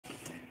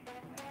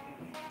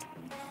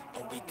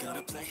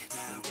to play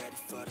now, ready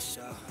for the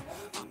show.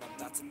 I'm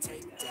about to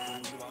take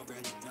down, you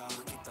already know.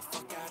 Get the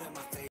fuck out of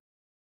my face,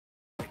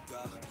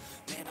 go.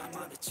 Man, I'm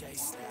on the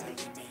chase now,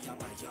 leave me on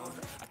my own.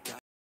 I got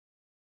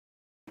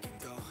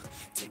go,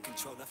 take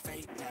control of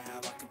fate now,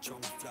 I control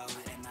my flow.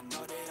 And I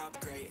know that I'm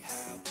great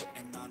how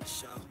putting on a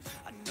show.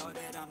 I know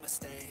that I'ma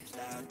stay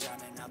loud,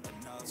 drowning out the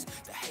noise.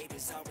 The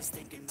haters always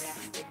thinking that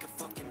they could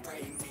fucking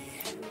break me.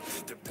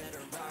 They're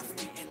better off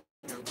eating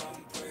their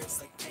own words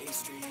like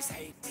pastries.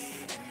 Hate me,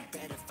 and you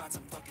better find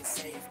some fucking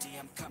safety.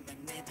 I'm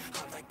coming in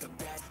hot like a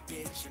bad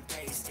bitch and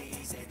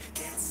pasties. They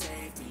can't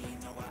save me,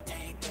 no I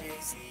ain't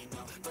lazy,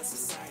 no. But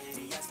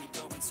society has me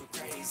going so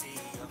crazy,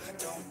 yo.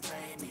 Don't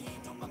blame me,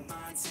 no my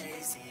mind's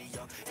hazy,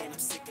 yo. And I'm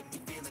sick of me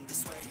feeling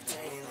this way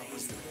daily.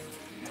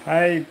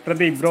 Hi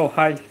Pradeep bro,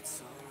 hi.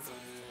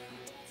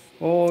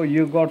 Oh,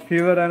 you got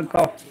fever and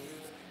cough.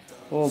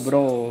 Oh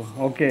bro,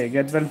 okay,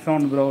 get well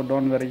soon bro,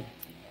 don't worry.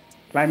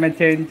 Climate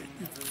change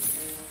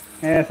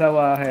ऐसा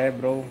हुआ है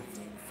bro.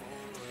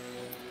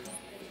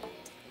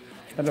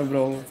 Hello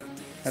bro,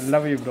 I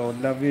love you bro,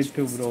 love you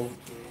too bro.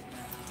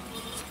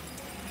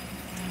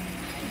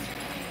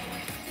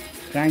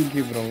 Thank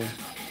you bro.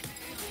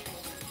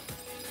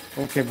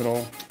 Okay bro.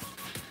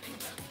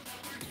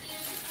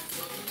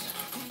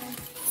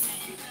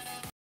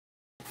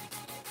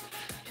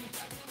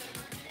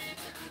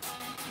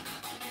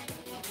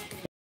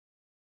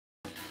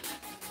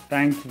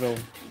 Thanks bro.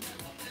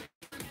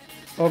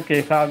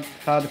 Okay, साथ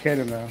साथ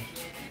खेलूंगा.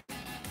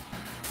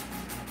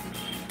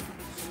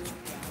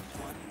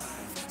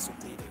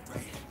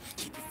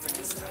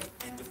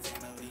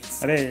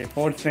 अरे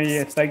force नहीं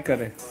है, strike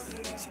करे.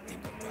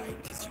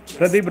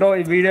 प्रदीप ब्रो,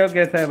 ये वीडियो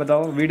कैसा है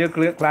बताओ, वीडियो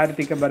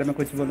क्लैरिटी के बारे में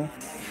कुछ बोलो.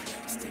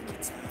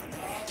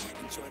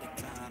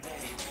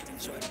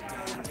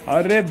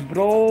 अरे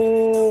ब्रो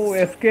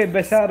एसके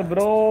बेशार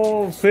ब्रो,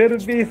 फिर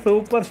भी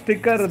सुपर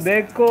स्टिकर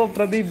देखो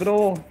प्रदीप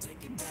ब्रो.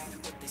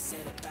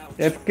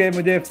 एसके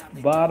मुझे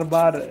बार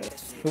बार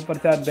सुपर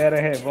चार्ज दे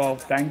रहे हैं. वाह,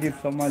 thank you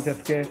so much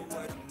SK.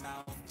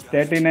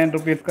 39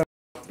 rupees का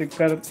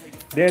स्टिकर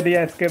दे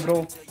दिया एसके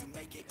ब्रो.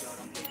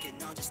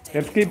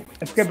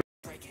 एसके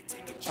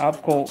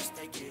आपको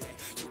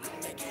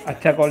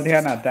अच्छा क्वालिटी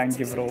है ना. Thank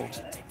you bro.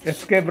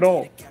 SK bro,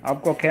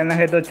 आपको खेलना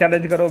है तो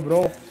चैलेंज करो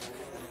ब्रो.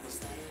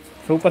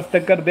 सुपर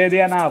स्टिकर दे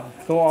दिया ना आप,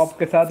 तो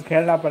आपके साथ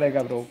खेलना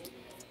पड़ेगा ब्रो.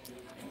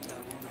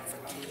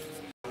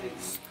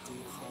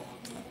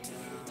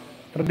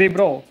 प्रदीप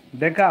ब्रो,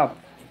 देखा आप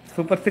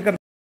सुपर स्टिकर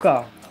का?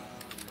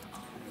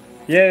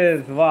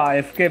 यस, वाह.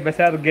 एसके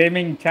बेचार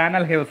गेमिंग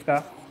चैनल है उसका.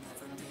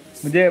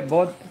 मुझे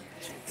बहुत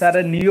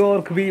सारे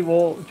न्यूयॉर्क भी वो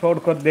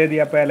छोड़कर दे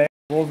दिया पहले.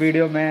 वो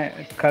वीडियो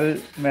मैं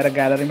कल मेरे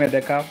गैलरी में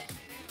देखा.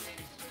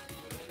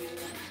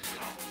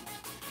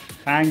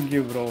 Thank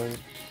you bro.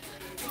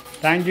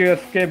 Thank you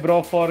SK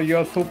bro for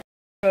your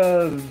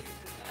super.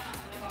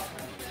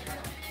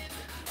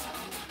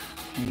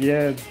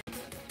 Yes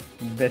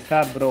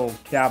बेचार bro,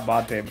 क्या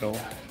बात है bro.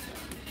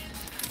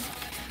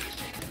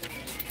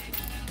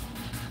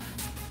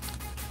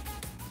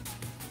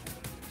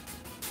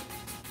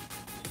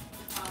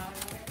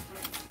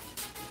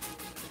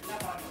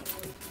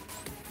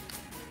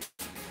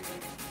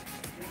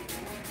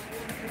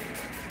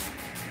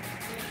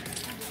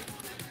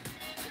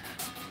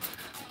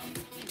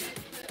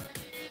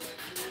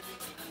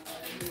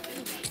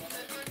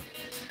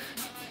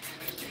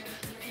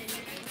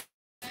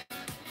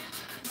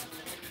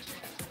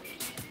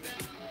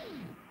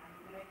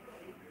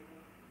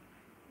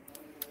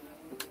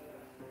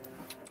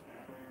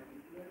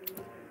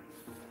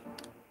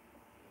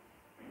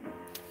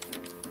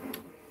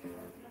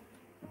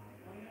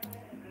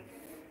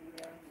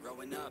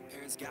 Growing up,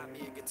 parents got me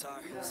a guitar.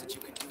 Said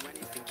you could do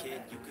anything,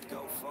 kid, you could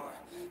go far.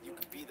 You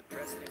could be the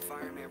president,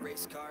 fireman,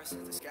 race cars.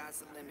 The sky's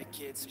the limit,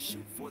 kids, so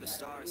shoot for the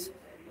stars.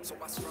 So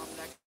I strummed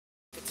that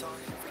guitar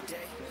every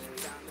day.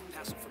 Found the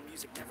passion for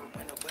music never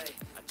went away.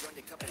 I joined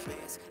a couple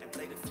bands and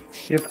played a few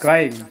shows. He's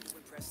crying. Tried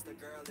to impress the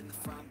girl in the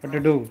front What to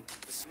row. do?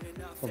 But soon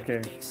enough, Okay,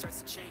 everything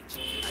starts to change.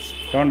 As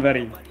you don't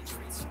worry.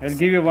 I'll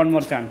give you one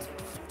more chance.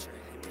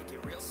 and make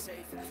it real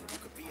safe. You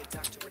could be a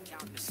doctor,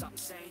 accountant, or something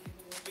sane.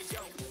 But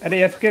yo,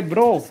 अरे SK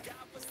bro,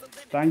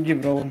 thank you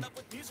bro.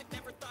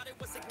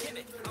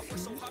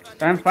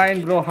 I'm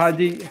fine bro.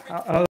 Haji,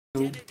 how are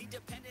you?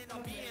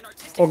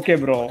 Okay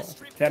bro,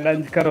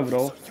 challenge करो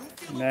bro.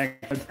 मैं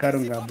कुछ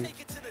करूँगा अभी.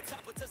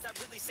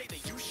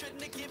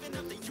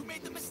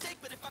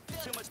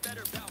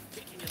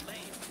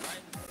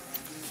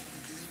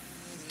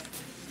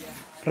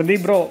 Pradeep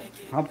bro,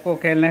 आपको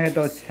खेलना है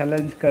तो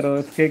चैलेंज करो.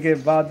 उसके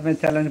बाद में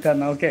चैलेंज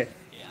करना. Okay.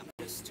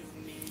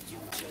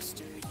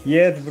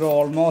 Yes bro,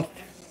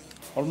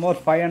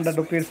 almost 500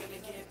 rupees.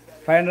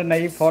 500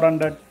 नहीं,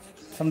 400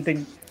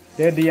 समथिंग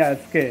दे दिया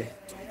इसके.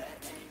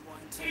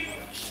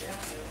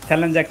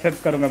 चैलेंज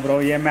एक्सेप्ट करूँगा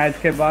ब्रो. ये मैच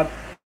के बाद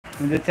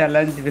मुझे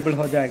चैलेंज विजिबल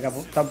हो जाएगा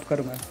वो, तब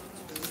करूँगा.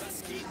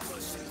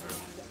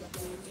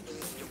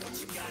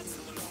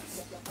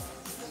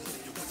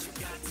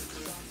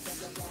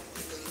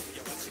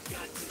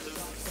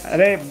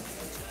 अरे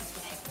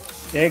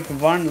एक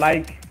 1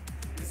 लाइक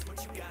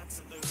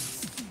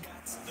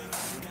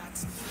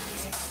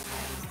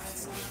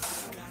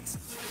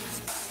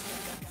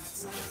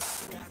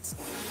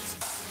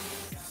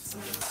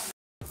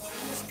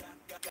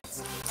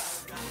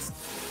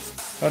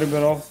सॉरी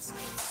ब्रो।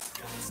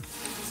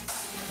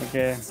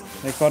 ओके,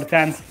 एक और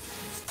चांस।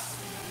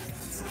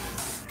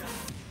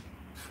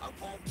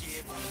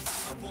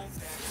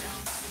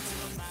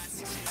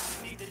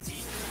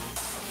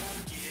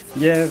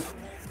 ये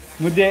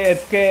मुझे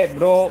इसके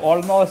ब्रो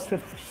ऑलमोस्ट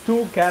 2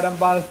 कैरम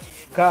बाल्स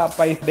का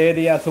पैसा दे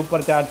दिया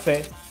सुपर चार्ट से,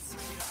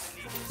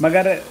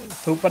 मगर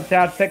सुपर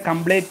चार्ट से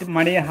कंप्लीट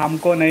मनी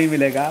हमको नहीं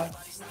मिलेगा।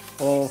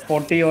 वो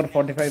 40 और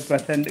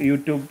 45%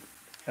 यूट्यूब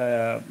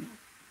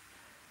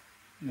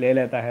ले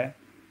लेता है,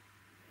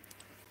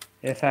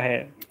 ऐसा है,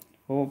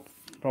 वो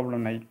प्रॉब्लम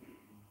नहीं।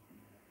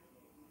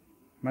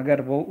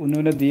 मगर वो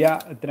उन्होंने दिया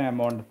इतना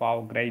अमाउंट,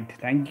 पाओ ग्रेट,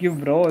 थैंक यू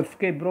ब्रो।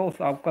 इसके ब्रो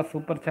आपका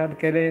सुपर चैट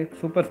के लिए,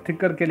 सुपर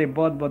स्टिकर के लिए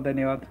बहुत बहुत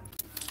धन्यवाद।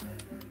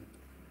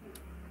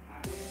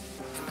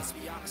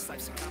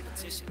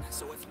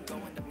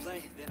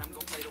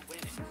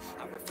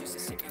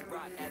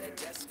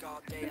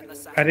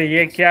 अरे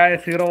ये क्या है,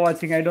 zero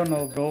watching, I don't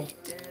know bro.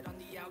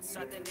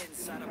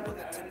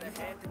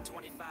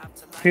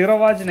 Zero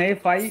watch नहीं,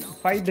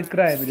 5 दिख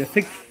रहा है मुझे,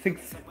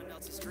 6।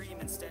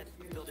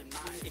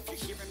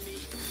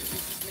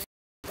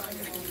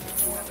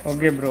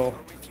 Okay bro.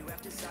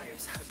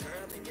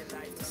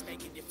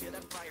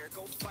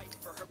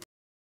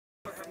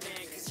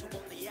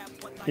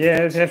 ये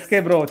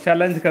एसके ब्रो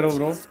चैलेंज करो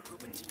ब्रो।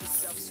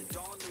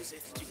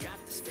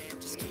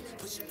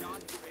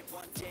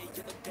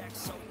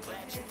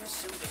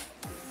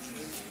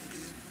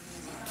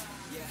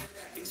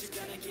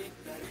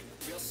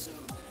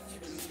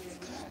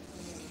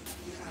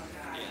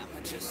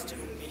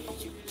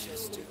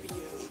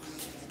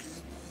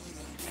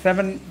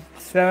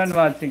 Seven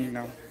watching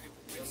now.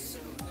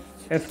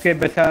 इसके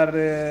बेचार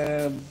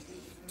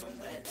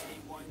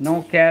नो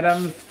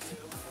कैरम।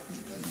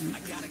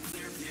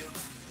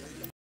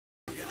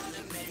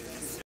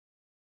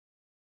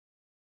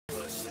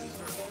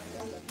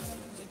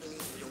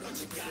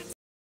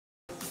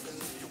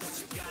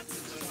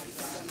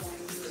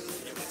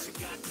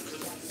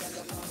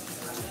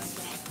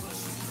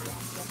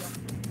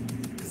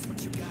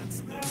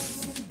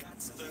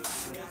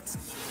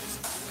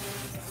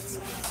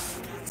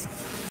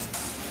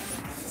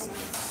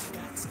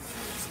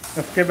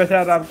 उसके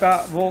बेचार आपका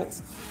वो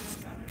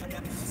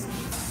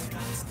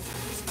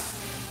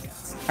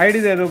आईडी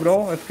दे दो ब्रो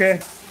इसके।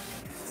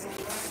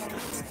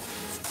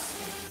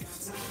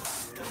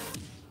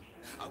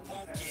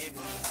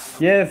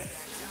 यस,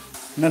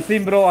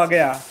 नसीम ब्रो आ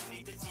गया।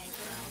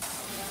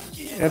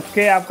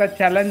 इसके आपका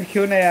चैलेंज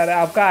क्यों नहीं आ रहा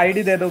है? आपका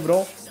आईडी दे दो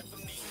bro.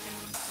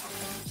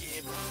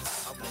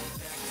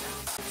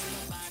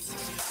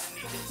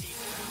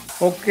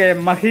 Okay,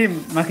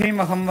 Mahim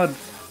Mohammad.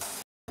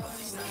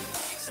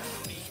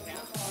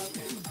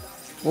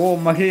 O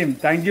Mahim,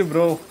 thank you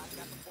bro.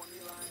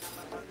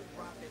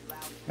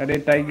 अरे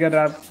टाइगर,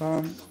 आप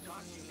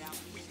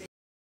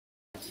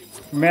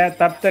मैं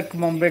तब तक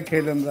मुंबई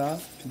खेलूंगा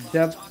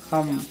जब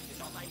हम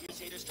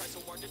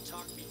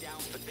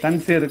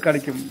तनसीर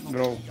कड़की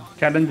ब्रो।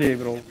 चैलेंज है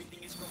ब्रो।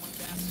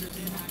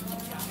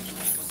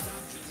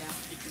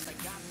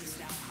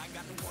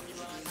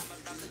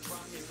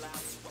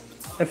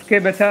 इसके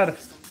बेचार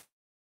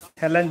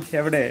चैलेंज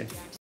एवडे,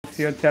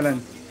 योर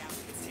चैलेंज।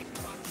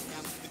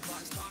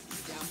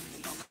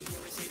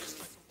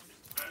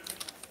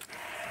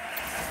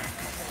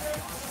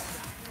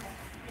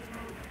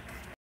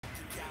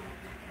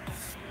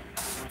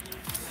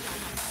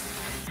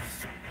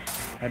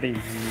 अरे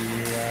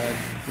यार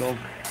लोग,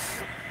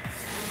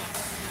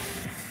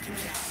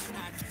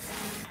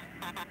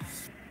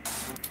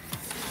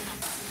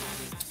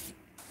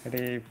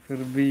 अरे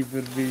फिर भी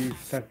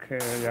तक है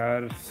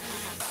यार।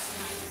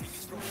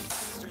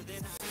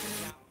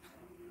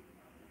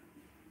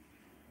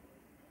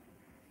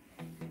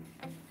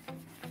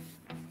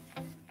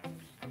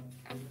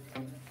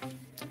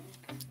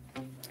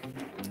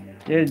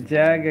 ये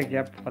जाएगा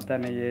क्या पता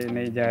नहीं, ये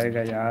नहीं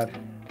जाएगा यार।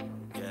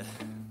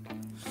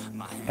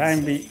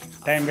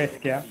 टाइम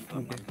वेस्ट किया।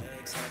 ओके,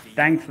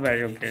 थैंक्स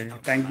भाई। Okay,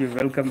 thank you,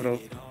 welcome bro.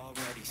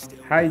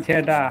 हाय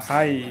चेटा,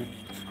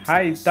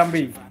 हाय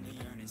तंबी।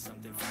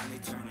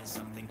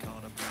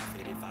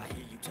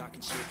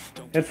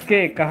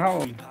 इसके कहाँ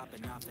हो?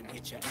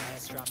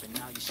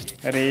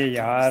 अरे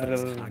यार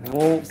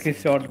वो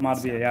किस शॉट मार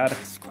दिया यार।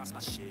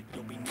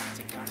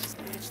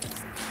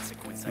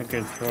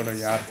 ओके छोड़ो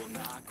यार।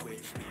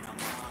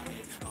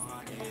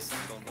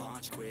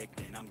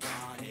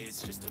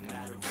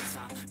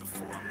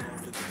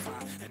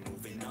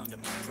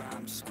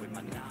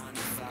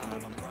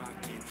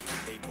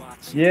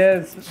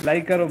 यस,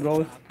 लाइक करो ब्रो,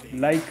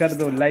 लाइक कर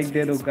दो, लाइक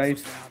दे दो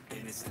गाइस।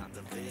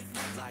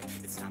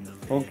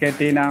 ओके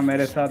टीना,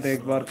 मेरे साथ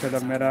एक बार खेलो,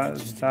 मेरा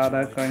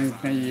ज़्यादा कहीं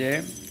नहीं है।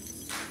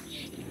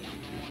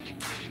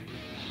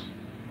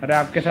 अरे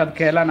आपके साथ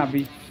खेला ना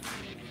अभी,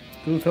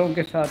 दूसरों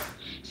के साथ।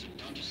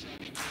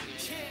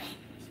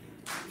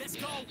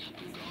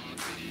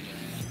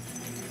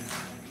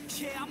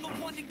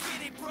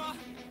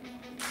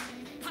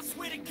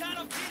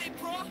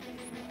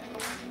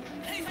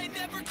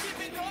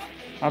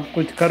 आप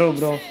कुछ करो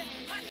ब्रो।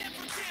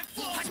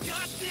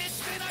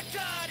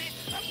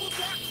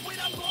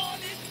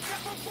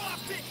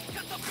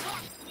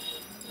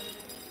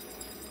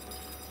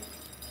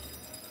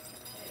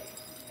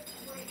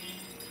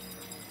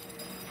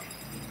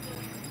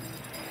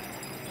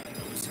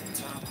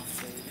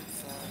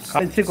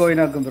 खाली कोई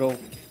ना ब्रो।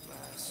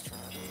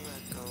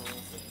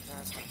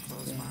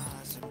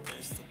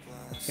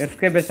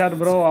 इसके बेचार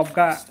ब्रो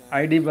आपका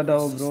आईडी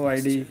बताओ bro,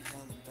 ID.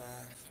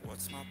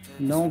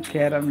 No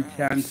carrom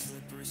chance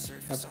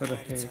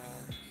है।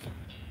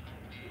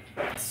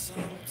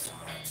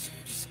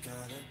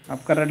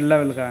 आपका रेड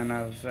लेवल का है ना,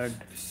 रेड।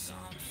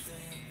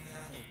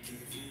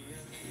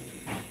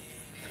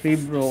 Free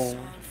bro,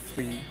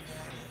 free.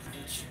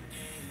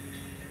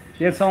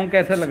 ये सॉन्ग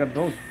कैसे लगा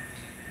ब्रो?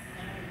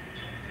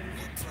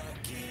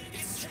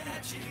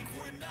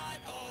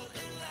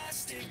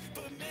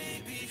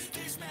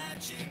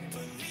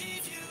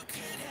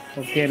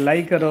 ओके,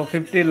 लाइक करो।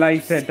 50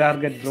 लाइक्स है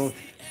टारगेट ब्रो।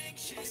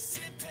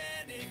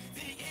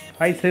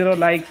 50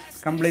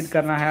 लाइक्स कंप्लीट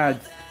करना है आज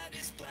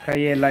का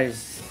ये लाइव।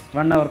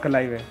 1 आवर का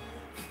लाइव है।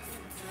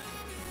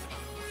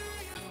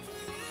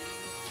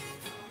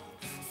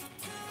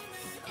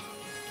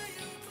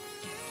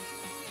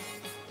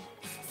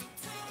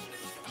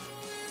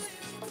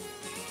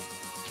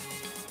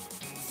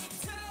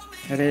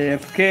 अरे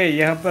एफके,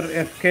 यहाँ पर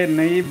एफके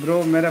नहीं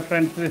ब्रो, मेरा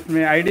फ्रेंड्स लिस्ट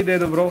में आईडी दे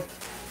दो ब्रो।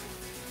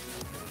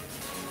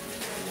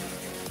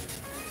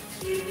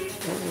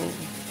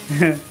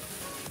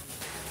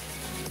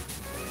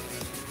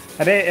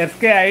 अरे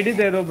एफके आईडी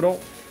दे दो bro.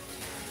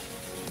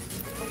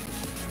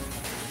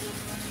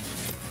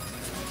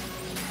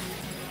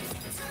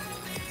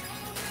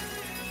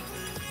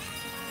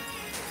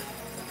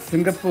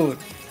 Singapore,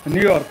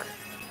 New York.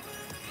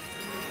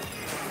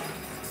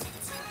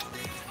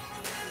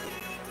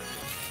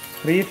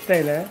 Free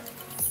style है।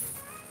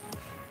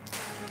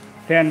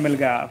 10 मिल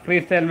गया। फ्री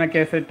स्टाइल में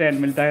कैसे 10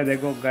 मिलता है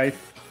देखो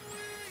गाइस।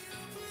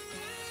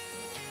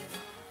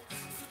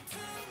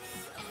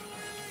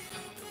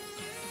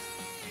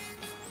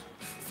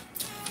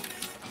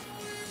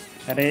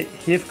 अरे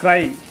ही इज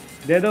क्राइंग,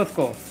 दे दो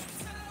उसको।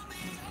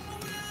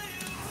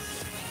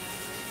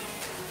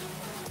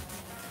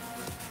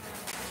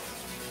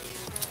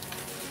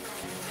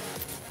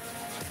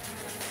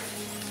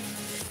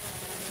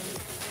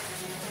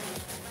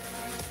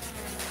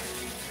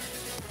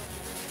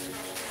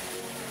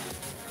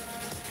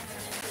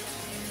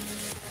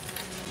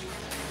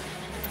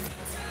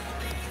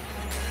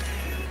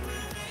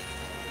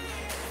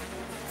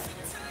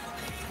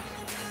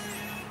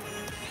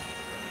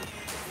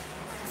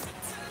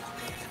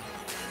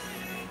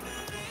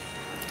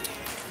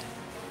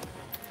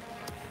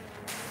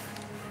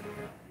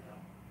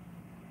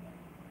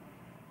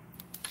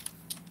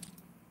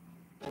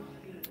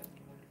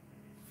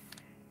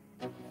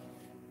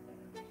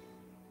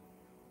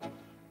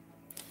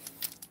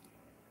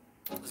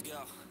 Let's go.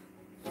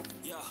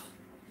 Yo,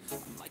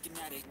 I'm like an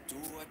addict, do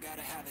I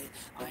gotta have it.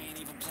 I ain't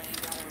even playing,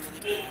 got a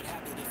really bad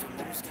habit. If it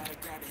moves, gotta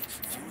grab it.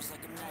 Fuse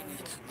like a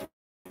magnet.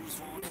 Lose,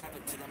 won't have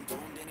it till I'm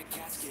doomed in a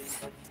casket.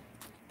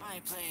 I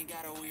ain't playing,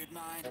 got a weird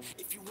mind.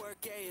 If you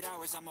work 8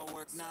 hours, I'ma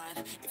work 9.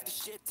 If the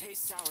shit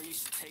tastes sour, you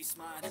should taste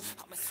mine.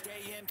 I'ma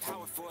stay in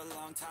power for a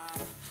long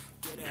time.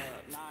 Get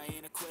up, nah, I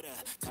ain't a quitter.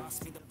 Toss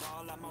me the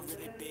ball, I'm a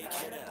really big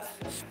hitter.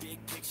 Big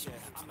picture,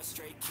 I'm a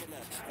straight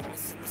killer.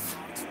 Racing the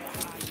song to the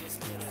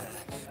highest bidder.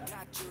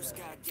 Got juice,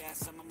 got gas,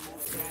 I'ma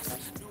move fast.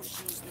 New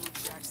shoes, new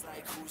jacks,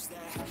 like who's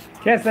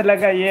that? कैसा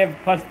लगा ये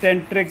first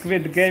and trick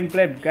with game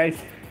play guys?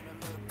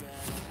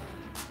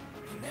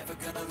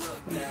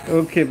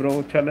 Okay bro,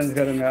 challenge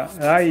करूंगा।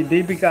 हाय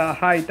दीपिका,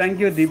 हाय,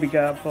 thank you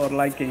Deepika for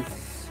liking.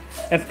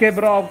 SK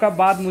bro, आपका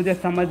बात मुझे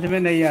समझ में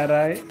नहीं आ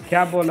रहा है,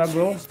 क्या बोला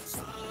ब्रो?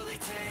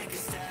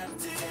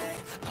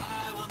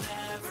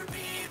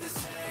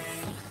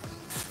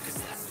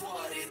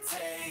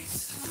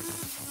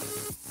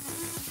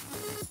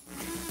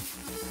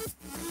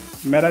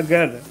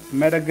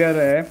 मेरा घर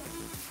है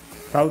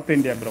south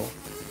India bro.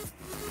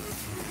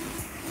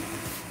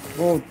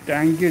 O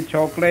thank you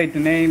chocolate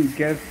name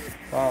guess.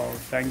 Wow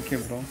thank you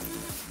bro.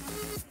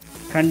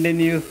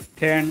 Continuous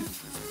 10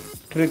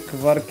 trick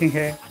working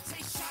है।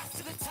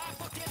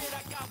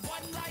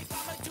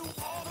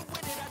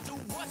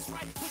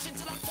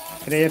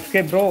 अरे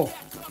एसके ब्रो,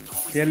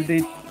 जल्दी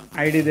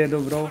आईडी दे दो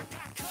ब्रो।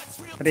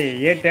 अरे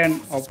ये 10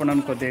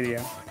 ओपनर को दे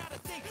दिया।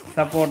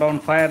 Support on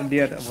fire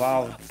dear.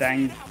 Wow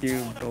thank you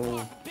bro.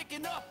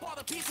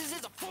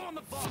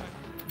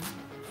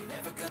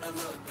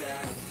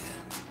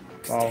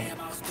 Wow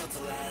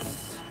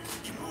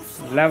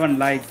 11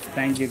 like,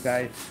 thank you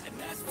guys.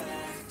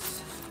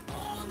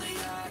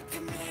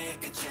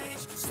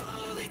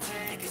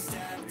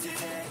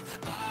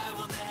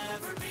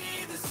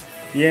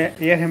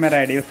 ये है मेरा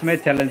आईडी, उसमें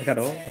चैलेंज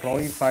करो।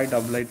 Roy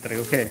 583।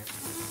 Okay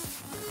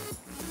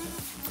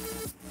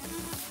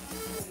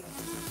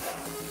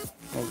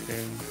okay.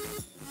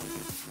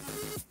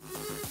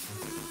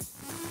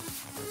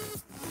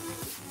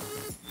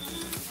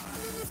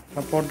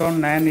 Support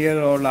on 9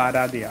 year old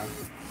Aaradhya.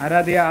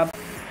 Aaradhya, आप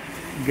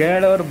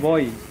गर्ल और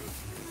बॉय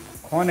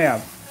कौन है?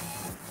 आप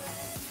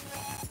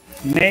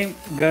नेम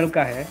गर्ल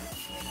का है।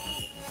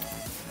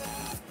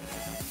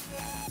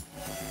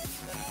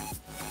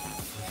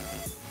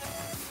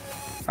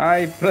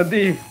 हाय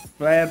प्रदीप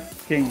फ्लैप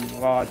किंग,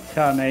 वाह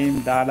अच्छा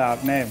नेम डाला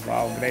आपने,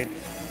 वाह great.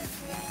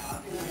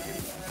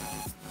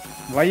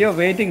 Why you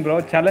waiting bro,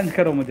 challenge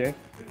करो मुझे।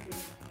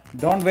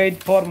 Don't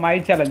wait for my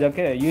challenge,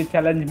 okay, you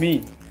challenge me,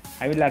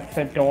 I will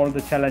accept all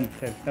the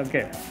challenges,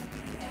 okay.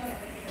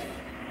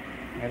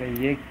 अरे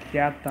ये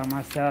क्या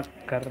तमाशा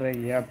कर रहे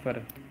हैं यहाँ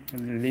पर,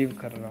 लीव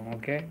कर रहा हूँ,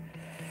 okay.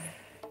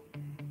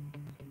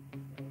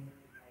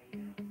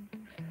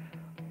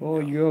 O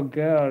you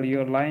girl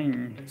you lying.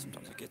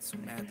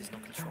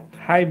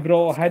 Hi bro,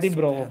 Hari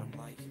bro.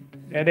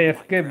 अरे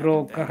एसके ब्रो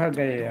कहाँ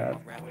गए यार,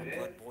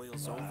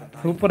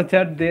 सुपर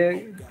चैट दे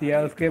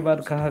दिया उसके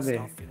बाद कहाँ गए।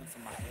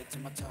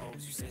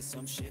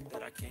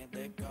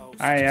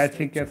 आए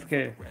आशिक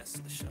एसके।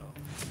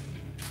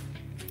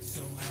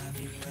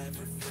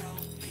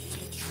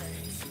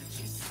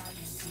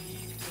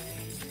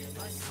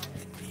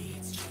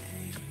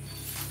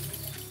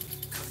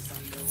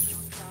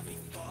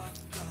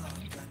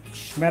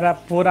 मेरा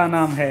पूरा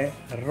नाम है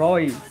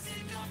रॉय।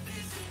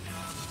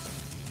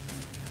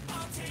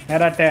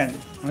 मेरा 10,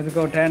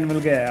 मुझको 10 मिल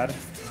गया यार।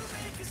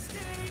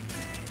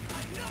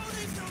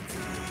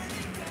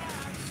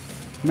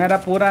 मेरा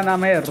पूरा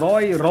नाम है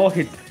रॉय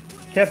रोहित,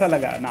 कैसा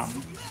लगा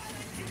नाम।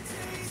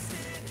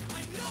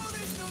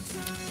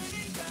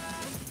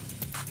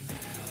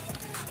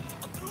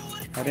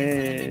 अरे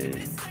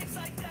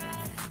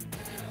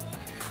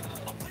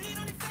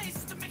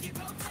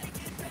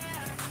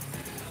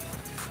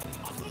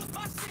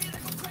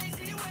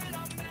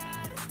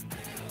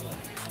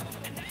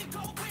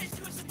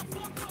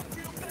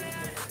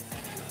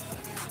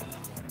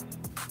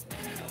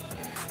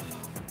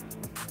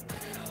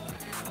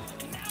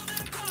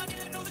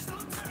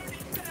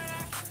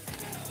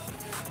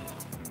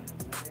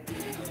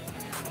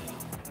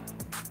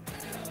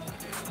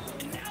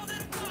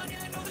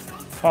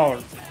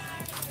फाउल,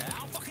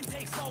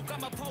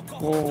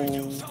 ओ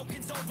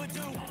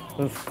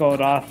उसको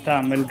रास्ता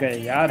मिल गया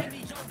यार।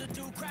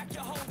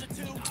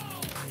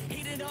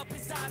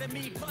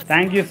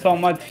 Thank you so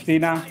much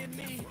Tina.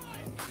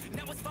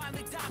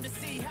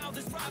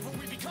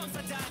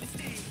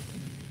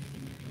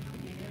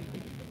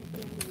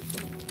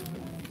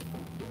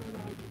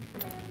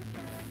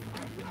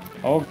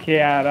 Okay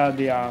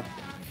Aaradhya.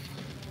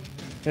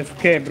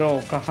 इसके ब्रो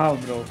कहाँ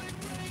ब्रो।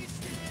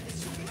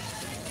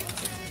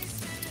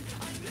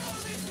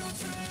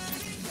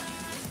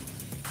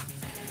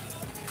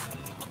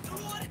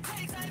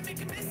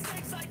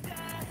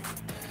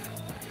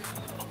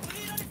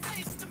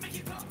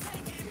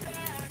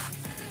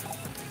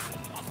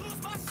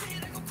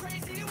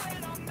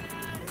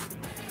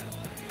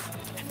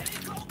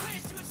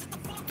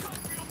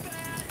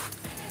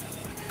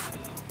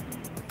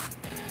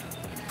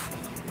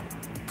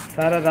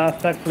 सारा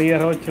रास्ता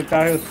क्लियर हो चुका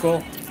है उसको।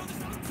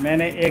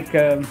 मैंने एक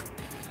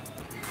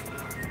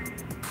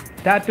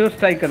टैटू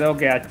स्ट्राइकर,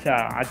 ओके अच्छा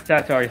अच्छा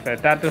चॉइस है,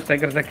 टैटू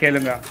स्ट्राइकर से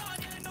खेलूंगा।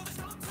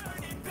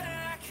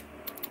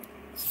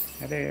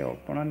 अरे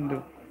ओपोनेंट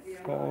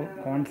को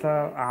कौन सा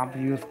आप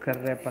यूज़ कर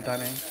रहे हैं पता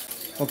नहीं।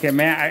 ओके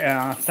मैं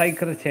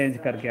स्ट्राइकर चेंज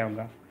करके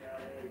आऊँगा।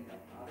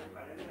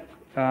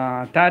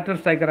 टैटू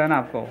स्ट्राइकर है ना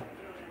आपको।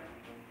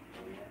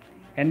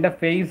 എൻ്റെ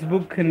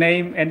ഫേസ്ബുക്ക്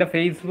നെയിം, എൻ്റെ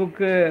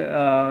ഫേസ്ബുക്ക്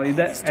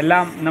ഇത്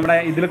എല്ലാം നമ്മുടെ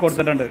ഇതിൽ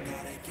കൊടുത്തിട്ടുണ്ട്,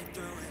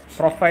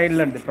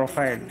 പ്രൊഫൈലിലുണ്ട്,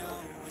 പ്രൊഫൈൽ।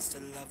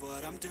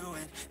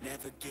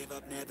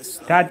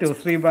 ടാറ്റू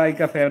श्री भाई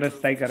का फेवरेट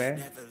स्ट्राइकर है।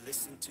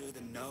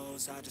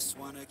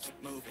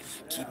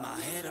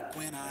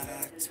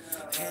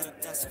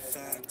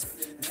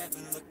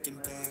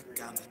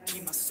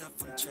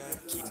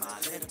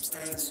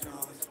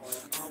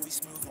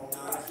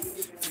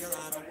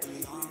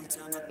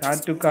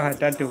 टाटू का है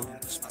टाटू,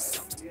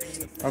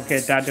 ओके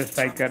टाटू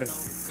स्ट्राइकर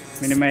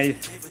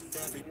मिनिमाइज।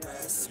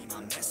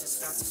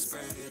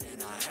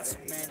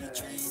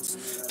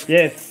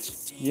 यस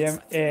ये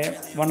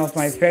one of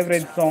my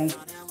favourite song.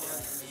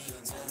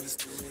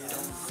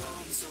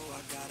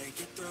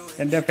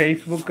 എൻ്റെ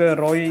ഫേസ്ബുക്ക്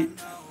റോയ്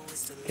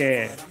के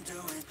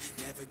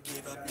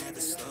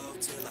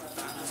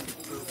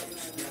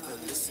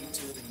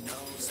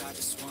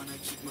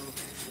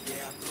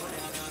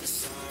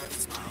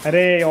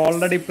अरे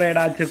ऑलरेडी प्लेड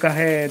आ चुका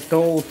है तो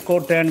उसको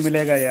टर्न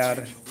मिलेगा यार।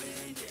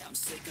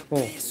 ओ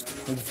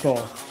उसको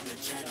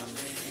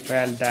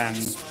वेल डन।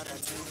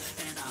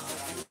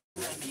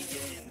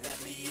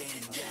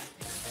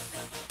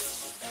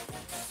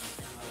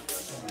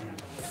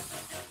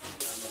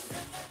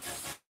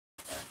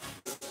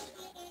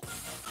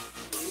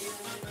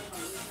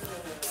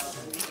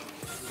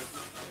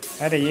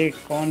 अरे ये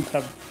कौन सा।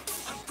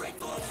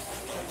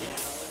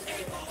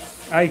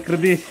 आई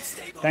कृदिश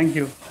थैंक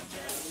यू।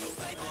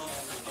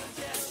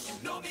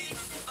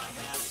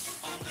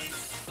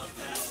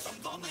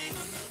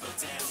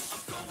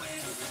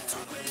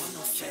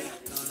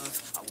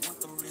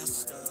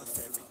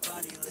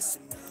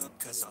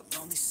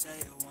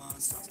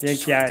 ये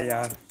क्या है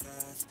यार।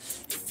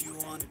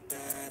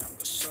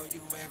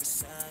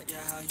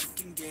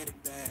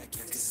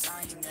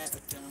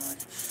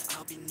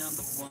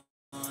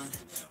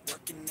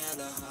 working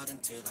hella hard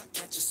until I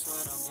get just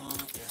what I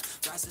want,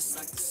 yeah. Rises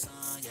like the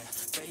sun, yeah,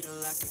 fatal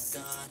like a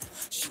gun.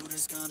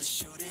 Shooters gonna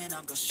shoot and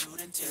I'm gonna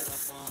shoot until I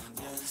fall,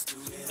 yeah. Always do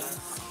it on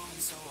my own,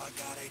 so I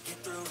gotta get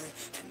through it.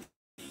 And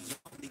the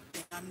only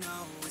thing I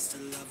know is to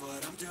love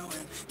what I'm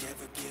doing.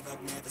 Never give up,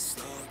 never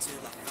slow,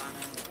 till I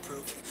finally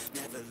prove it.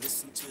 Never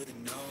listen to the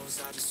no's,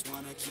 I just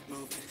wanna keep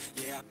moving.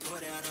 Yeah, I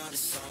put out all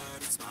this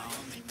art, it's my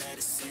only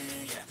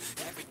medicine, yeah.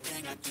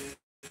 Everything I do,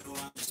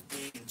 I'm just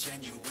being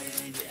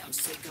genuine, yeah. I'm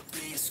sick of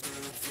being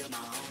screwed, feel my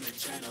own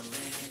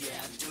adrenaline,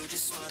 yeah. I do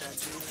just what I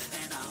do,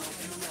 and I hope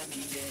you let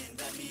me in,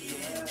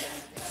 yeah.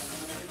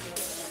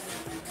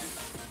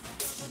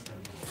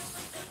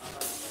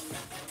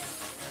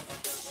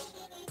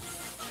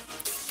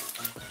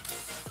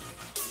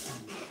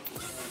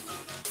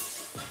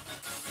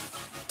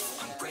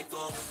 I'm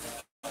grateful,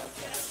 oh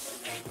yeah,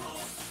 able,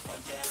 oh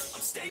yeah,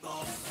 I'm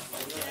stable,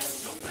 oh yeah,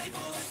 no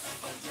label,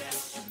 oh yeah,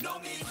 you know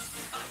me,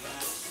 I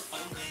have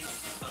only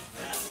a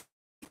path,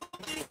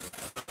 yeah.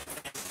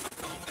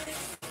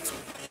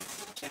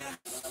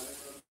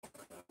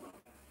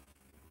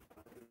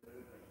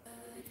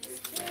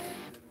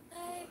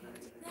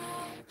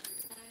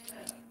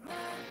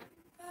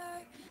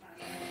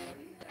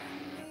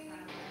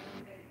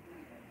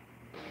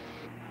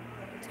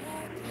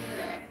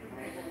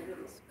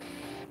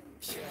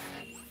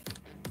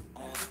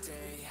 All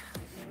day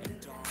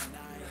and all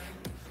night,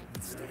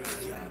 we'd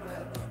stay up,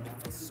 it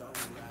felt so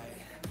right.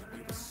 We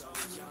were so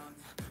young,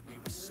 we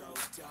were so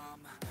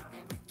dumb, we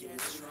would get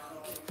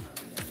drunk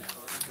and then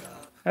hook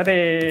up. अरे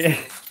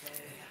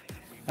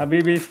अभी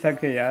भी stuck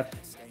है यार.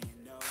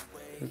 Staying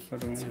awake कुछ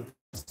करूँ. till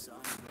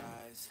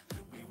sunrise.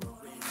 We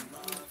were in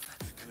love,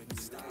 couldn't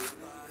stop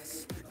us.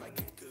 Like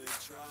a good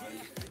drug,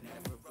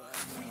 never run.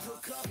 We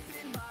hook up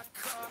in my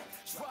car,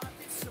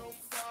 driving so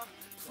far.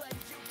 Play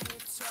your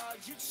guitar,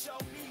 you show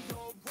me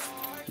your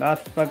art.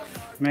 Last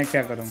पक्ष मैं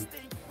क्या करूँ?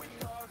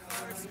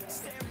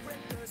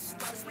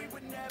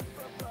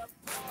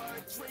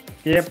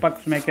 ये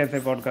पक्ष में कैसे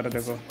vote कर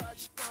देखो.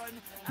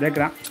 देख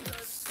रहा.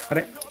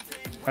 अरे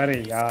अरे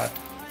यार.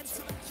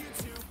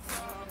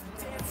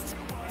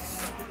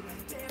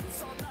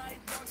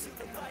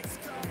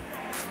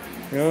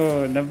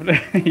 यो नंबर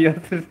योर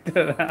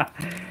सिस्टर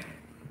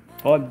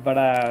बहुत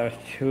बड़ा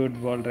झूठ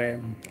बोल रहे हैं.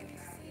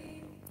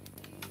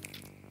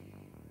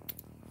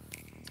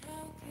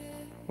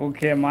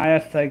 ओके माया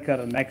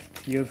स्ट्राइकर नेक्स्ट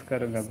यूज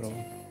करूंगा ब्रो.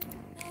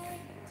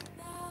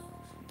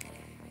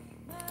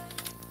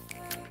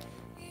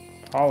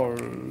 और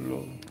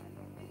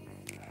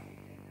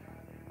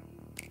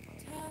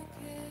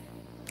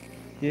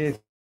ये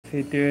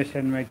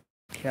सिचुएशन में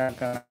क्या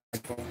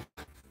करना.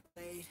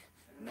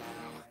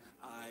 Now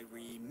I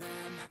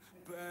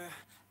remember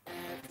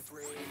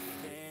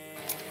everything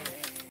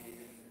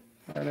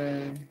अरे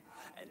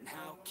and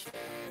how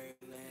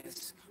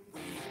careless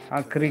we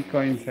आखिरी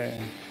कॉइन से.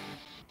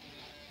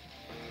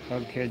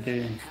 ओके जी.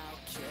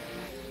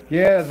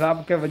 ये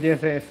आपके वजह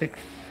से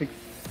 6-6.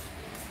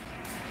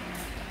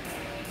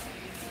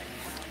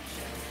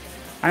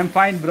 I am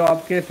fine bro.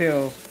 आप कैसे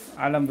हो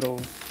आलम ब्रो?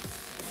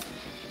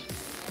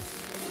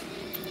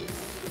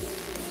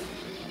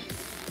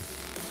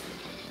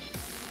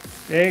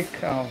 एक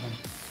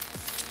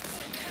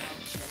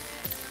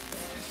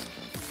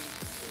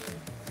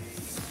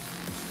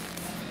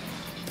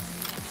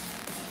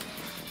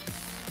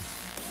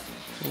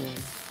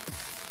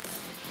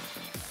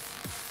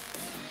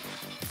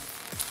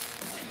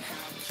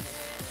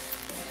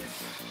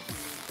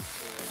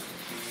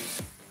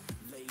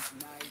late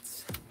nights,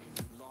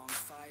 long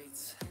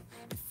fights,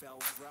 it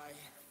felt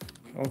right.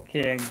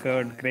 Okay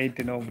good great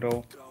to know bro.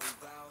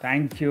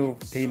 Thank you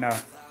Tina.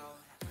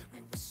 We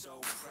were so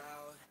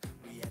proud,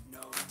 we had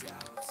no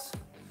doubts.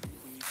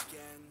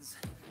 Weekends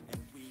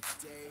and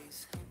weekdays,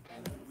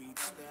 we'd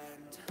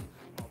spend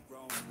our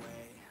own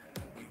way.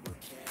 We were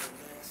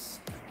careless,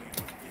 we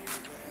were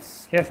fearless.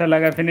 कैसा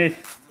लगा finish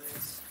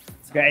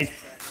guys?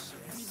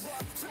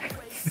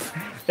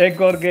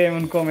 एक और game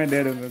उनको मैं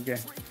दे दूंगा. Okay.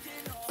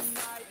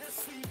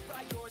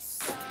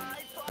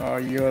 Oh,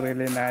 you're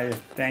really nice.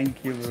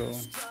 Thank you, bro.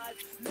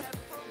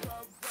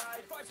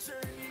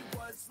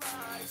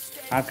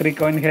 आखिरी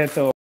कौन है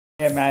तो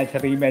ये मैच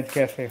रीमैच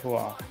कैसे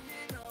हुआ?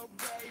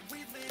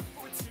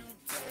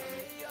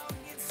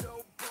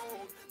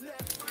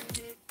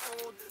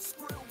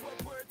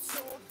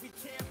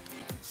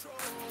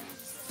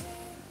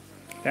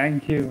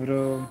 Thank you,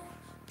 bro.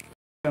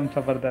 I'm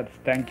Zabardast.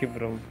 Thank you,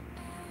 bro.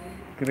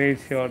 Great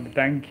shot.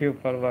 Thank you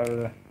for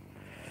all.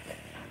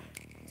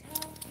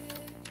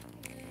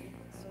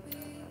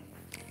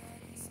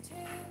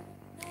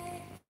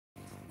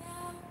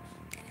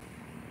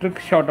 Trick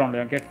shot only,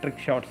 okay? Trick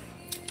shots.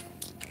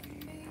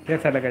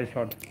 कैसा लगा ये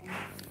shot?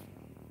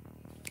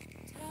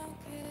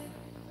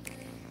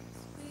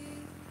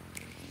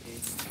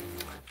 It's too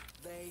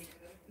late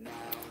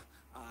now,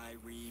 I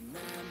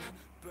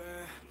remember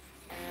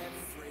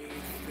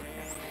everything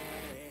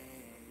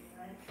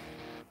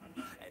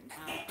and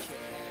how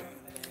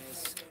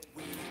careless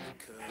we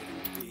could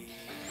be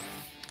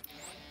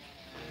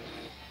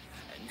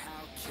and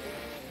how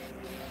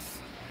careless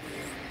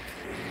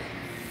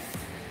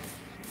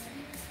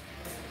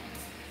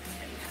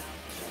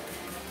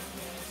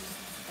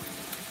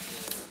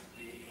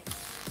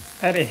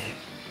अरे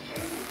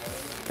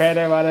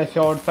पहले वाला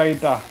shot सही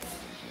था।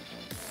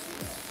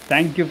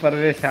 Thank you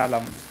परवेश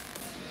आलम।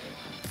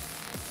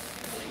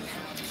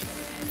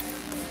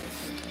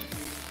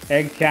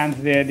 एक chance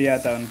दे दिया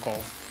था उनको।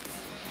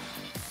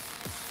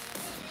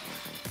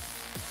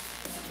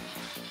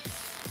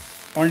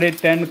 ओनली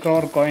 10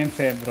 crore coins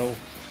है ब्रो।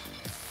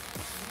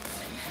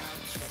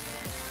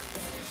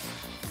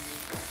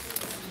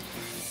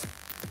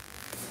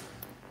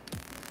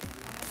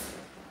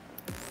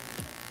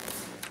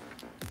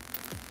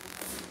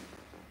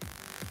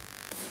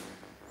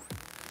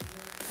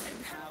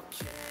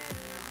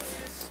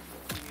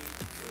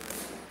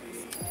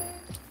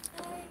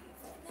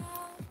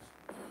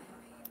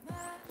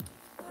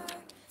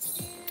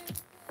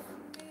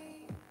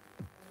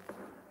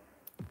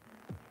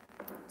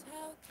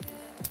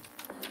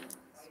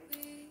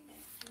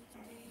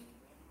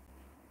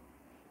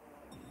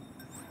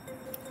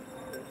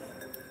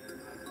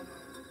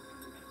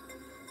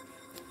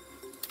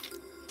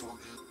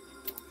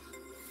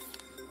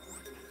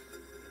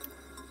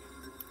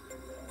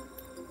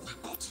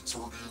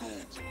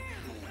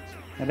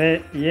 अरे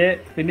ये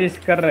फिनिश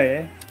कर रहे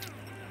हैं।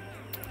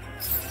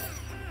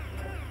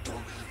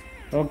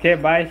 Okay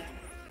bye,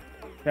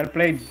 well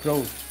played bro.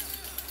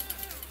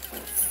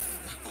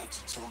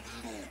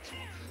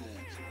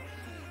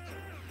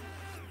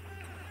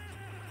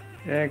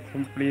 एक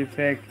प्लीज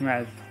एक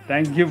match.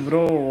 Thank you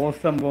bro,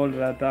 awesome बोल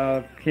रहा था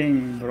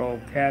किंग ब्रो,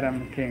 कैरम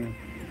किंग।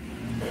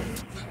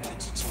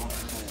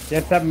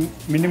 ये सब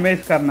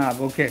मिनिमाइज करना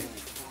अब। ओके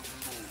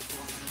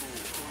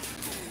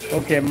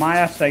ओके,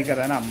 माया स्ट्राइकर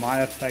है ना,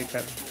 माया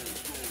striker,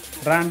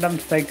 random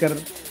striker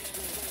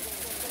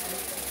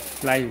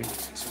live.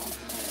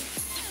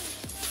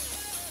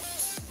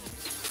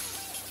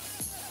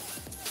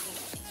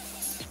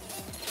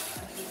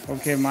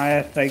 Okay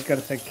माया स्ट्राइकर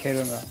से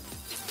खेलूंगा।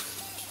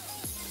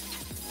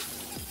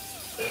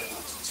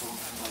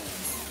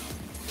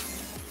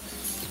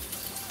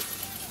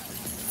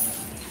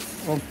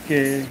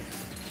 ओके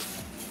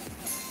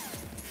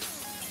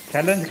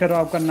चैलेंज करो,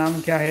 आपका नाम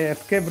क्या है?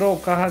 एसके ब्रो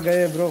कहाँ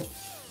गए ब्रो?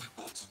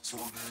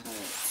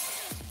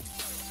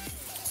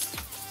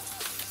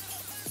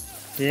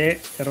 ये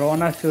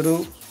रोना शुरू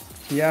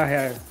किया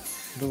है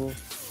ब्रो।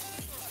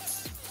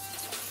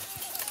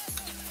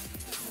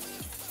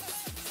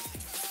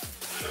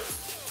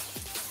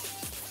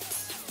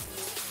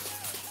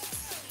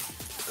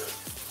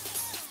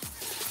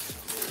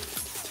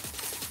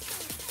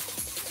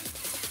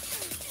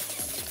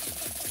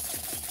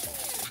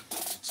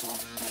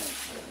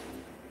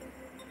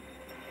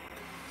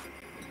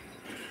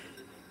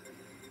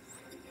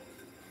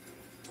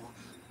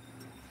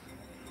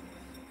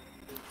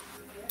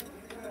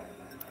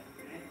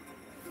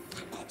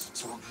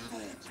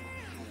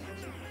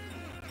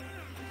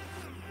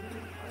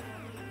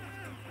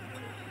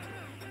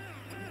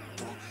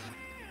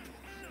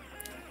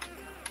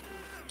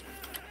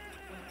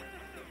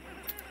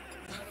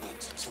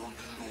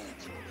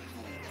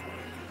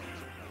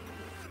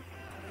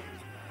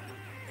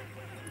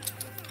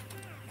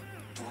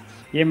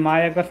 ये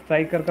माया का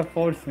स्ट्राइकर का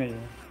फोर्स नहीं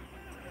है।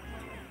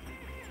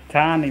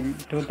 था नहीं,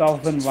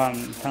 2001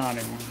 था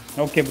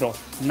नहीं। ओके ब्रो,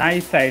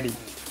 नाइस आईडी,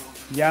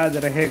 याद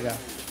रहेगा।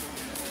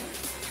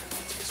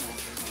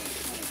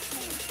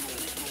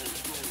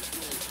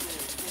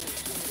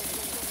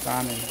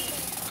 था नहीं।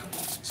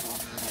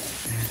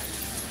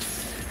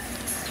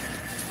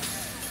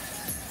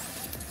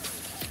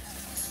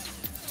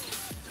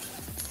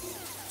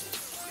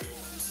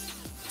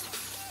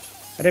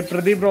 अरे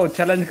प्रदीप ब्रो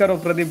चैलेंज करो,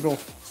 प्रदीप ब्रो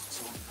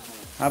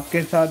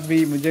आपके साथ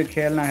भी मुझे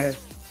खेलना है।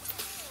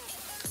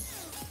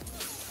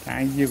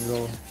 Thank you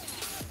bro.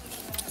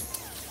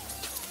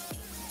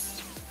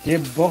 ये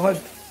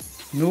बहुत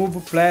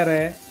नूब प्लेयर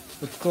है,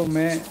 उसको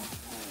मैं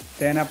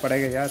देना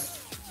पड़ेगा यार।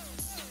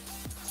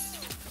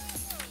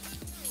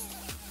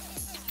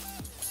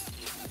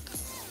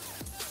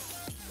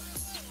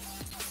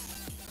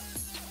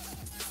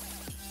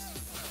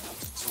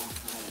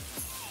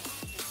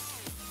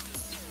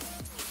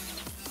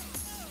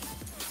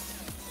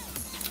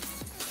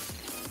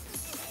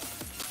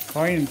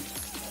 कॉइन्स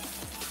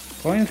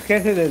कॉइन्स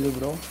कैसे दे दूँ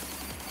ब्रो?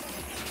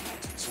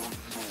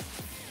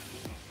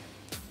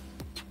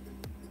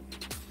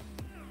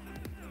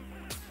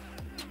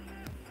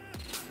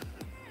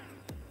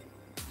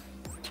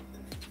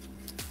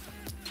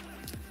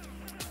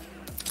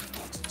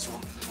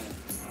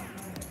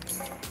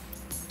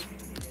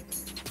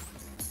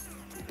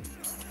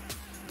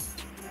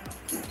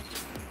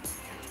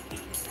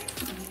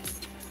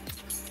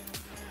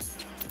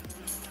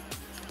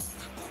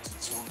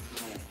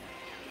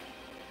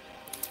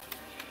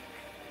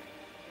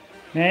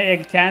 मैं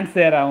एक चांस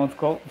दे रहा हूँ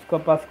उसको, उसको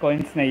पास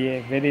कॉइन्स नहीं है,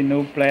 वेरी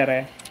न्यू प्लेयर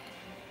है।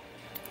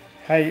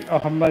 हाय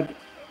मोहम्मद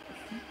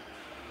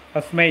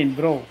अस्मैन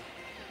ब्रो।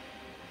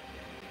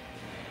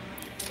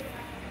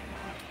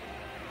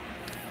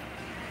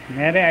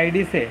 मेरे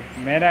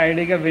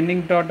आईडी का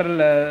विनिंग टोटल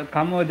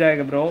कम हो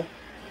जाएगा ब्रो।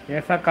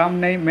 ऐसा काम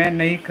नहीं, मैं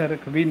नहीं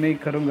कभी नहीं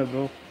करूँगा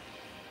ब्रो।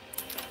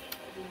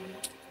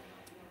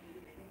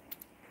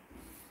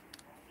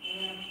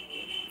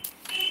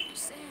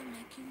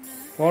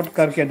 वोट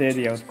करके दे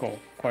दिया उसको,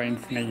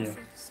 कॉइन्स नहीं है।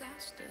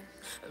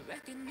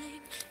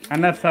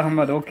 Anas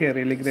Ahmad, okay,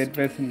 really great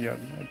passenger,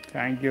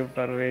 thank you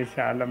Parvesh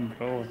Alam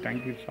bro,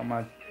 thank you so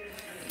much.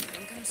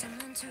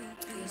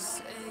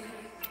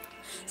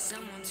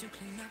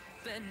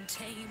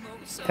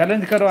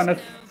 Challenge करो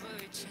अनस।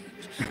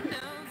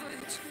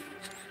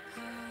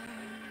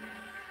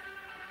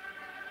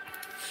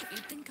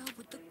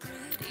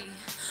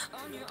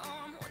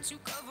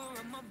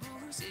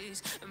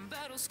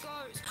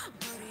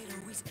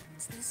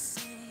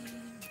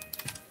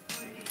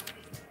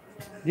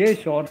 ये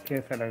शॉर्ट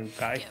कैसा लगा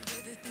गाइस,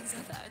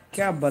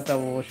 क्या बताओ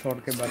वो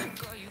शॉर्ट के बारे में।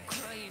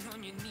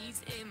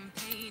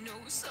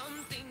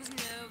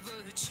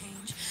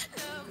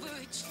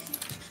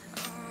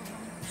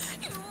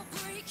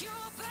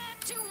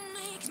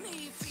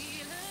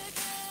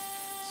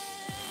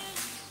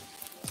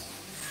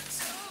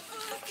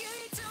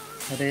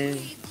 अरे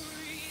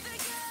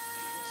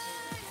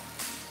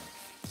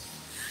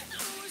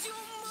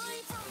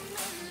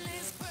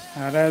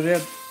आराध्या,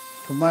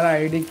 तुम्हारा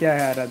आईडी क्या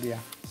है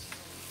आराध्या?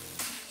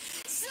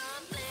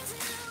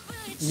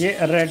 ये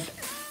रेड,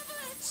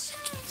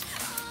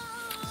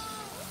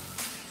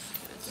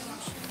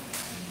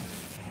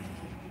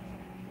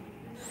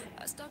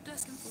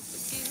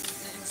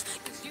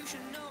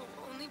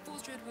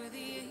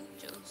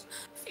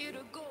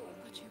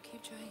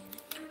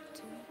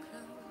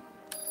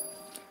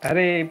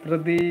 अरे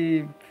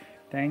प्रदीप,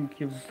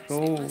 थैंक यू ब्रो,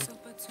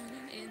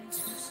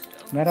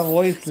 मेरा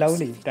voice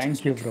लाउडी,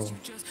 thank you bro,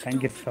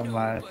 thank you so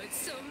much.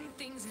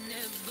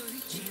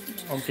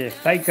 Okay,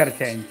 striker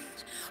change,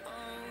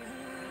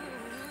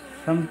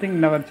 something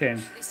never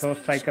change, तो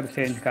स्ट्राइकर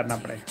चेंज करना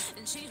पड़ेगा।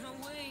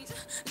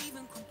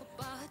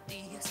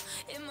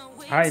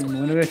 हाय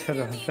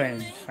मुनवेश्वर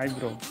हुसैन, हाय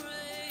ब्रो।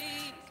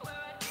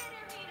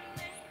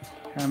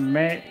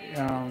 मैं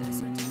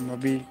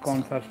अभी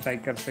कौन सा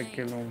स्ट्राइकर से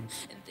खेलूँ?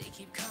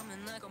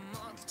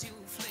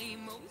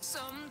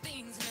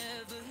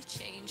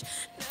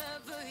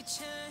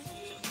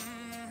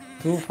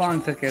 तूफान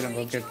से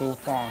खेलूँगा, ओके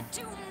तूफान।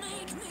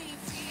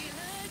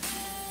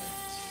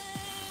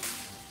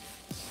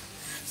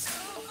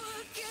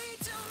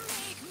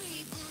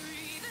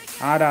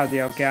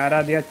 Aaradhya, okay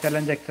Aaradhya,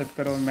 challenge accept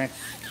करो, मैं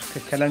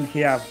चैलेंज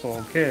किया आपको,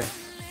 okay.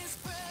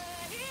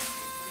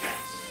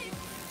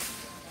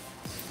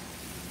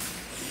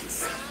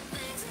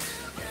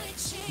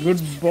 Good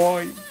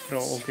boy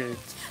bro, okay.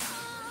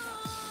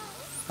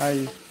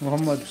 हाय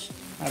मोहम्मद,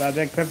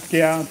 आराध्या एक्सेप्ट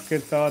किया, उसके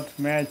साथ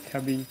मैच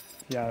अभी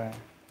जा रहा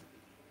है।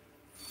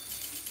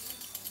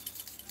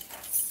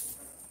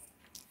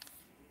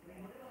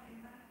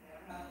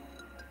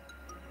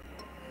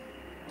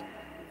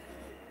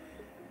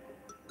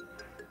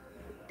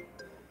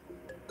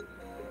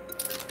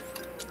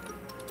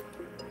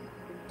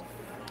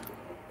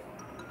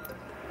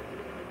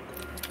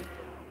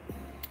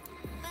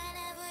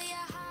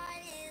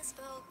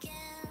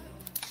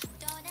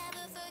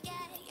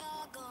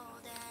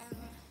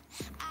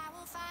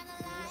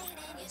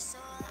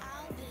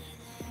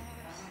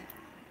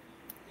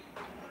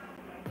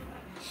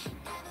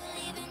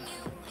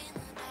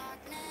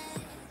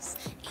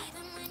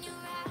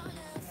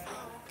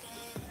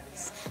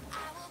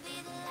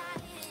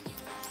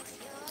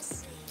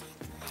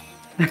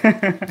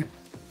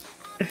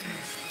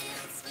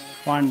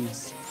 वन,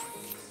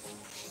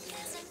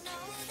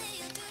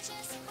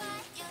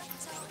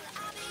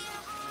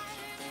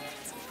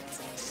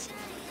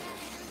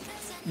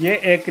 ये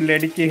एक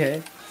लड़की है,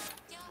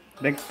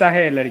 दिखता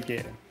है लड़की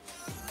है।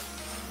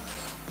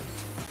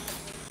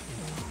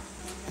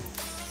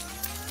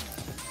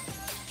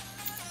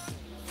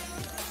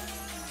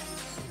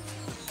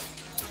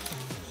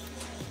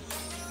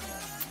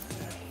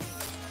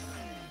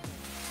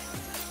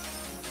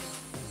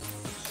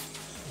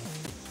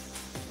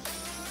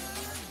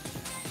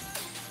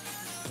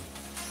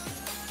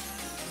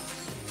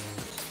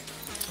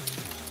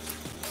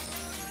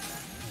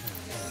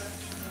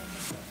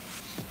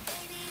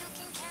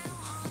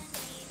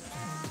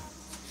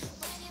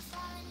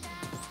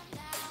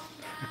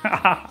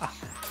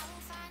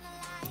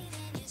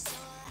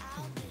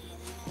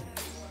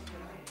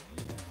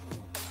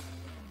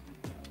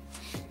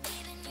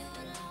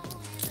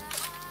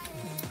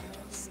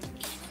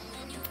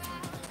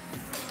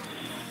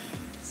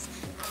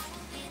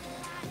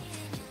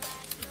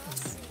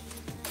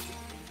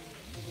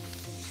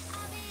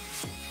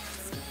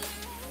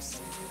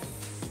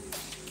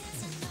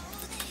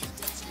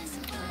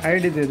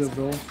 आईडी दे दो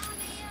bro.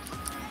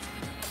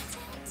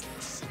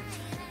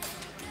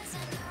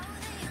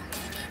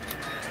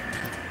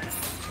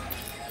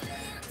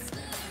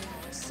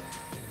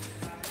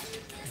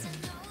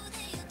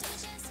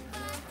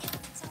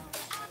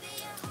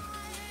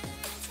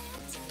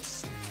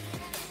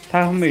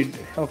 Tahmid,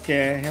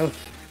 okay, help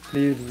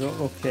please,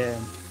 okay.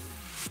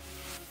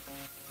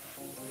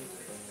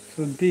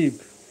 Sudeep,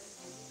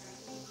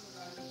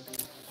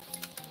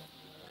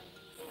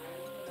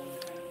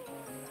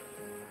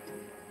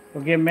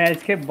 okay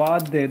match के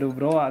बाद दे दो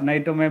ब्रो,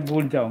 नहीं तो मैं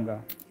भूल जाऊंगा।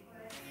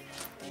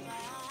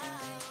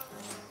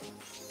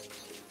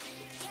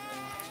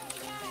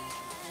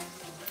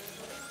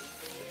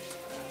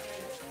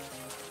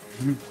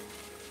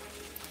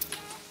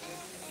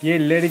 ये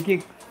लड़की,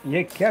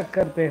 ये क्या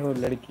करते हो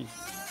लड़की?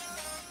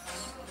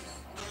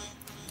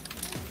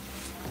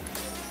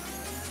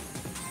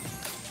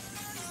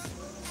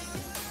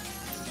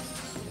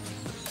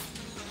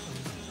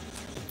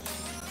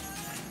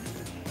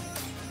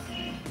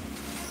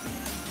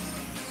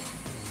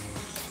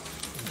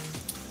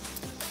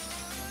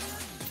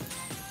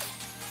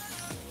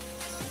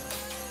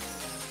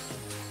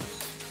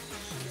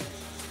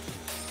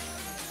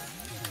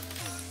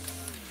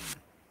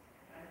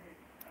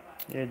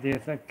 ये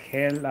जैसा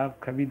खेल आप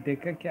कभी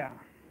देखा क्या?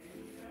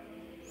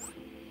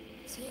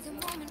 Take a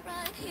moment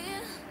right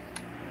here,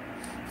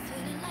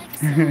 feeling like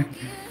it's all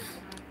gear.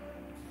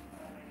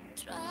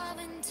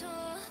 Driving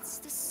towards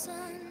the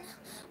sun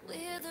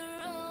with a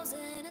rose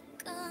and a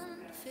gun.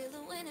 Feel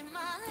the wind in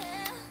my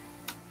hair,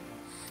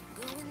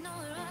 going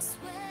nowhere I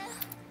swear.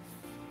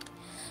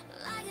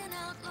 Like an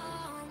outlaw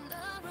on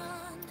the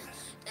run,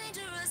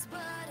 dangerous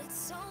but it's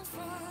so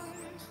fun.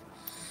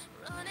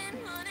 Running,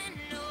 running,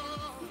 no.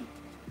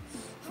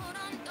 Hold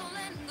on, don't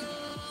let go.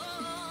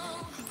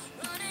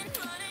 Running,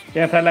 running,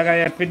 कैसा लगा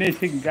ये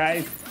finishing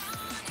guys?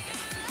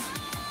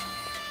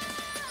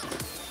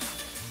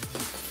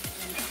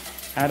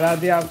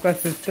 Aaradhya आपका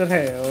sister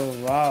है? ओह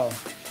वाह,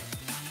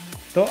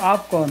 तो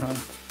आप कौन हो?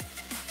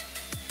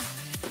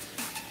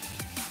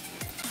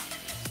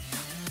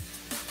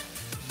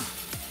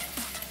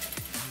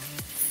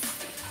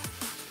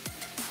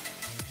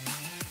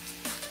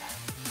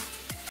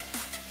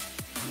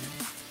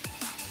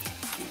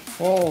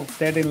 ओह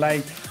 30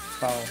 लाइक्स,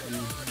 वाह।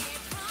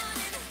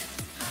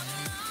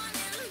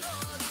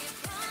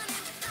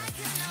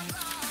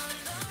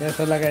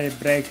 कैसा लगा ये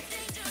ब्रेक?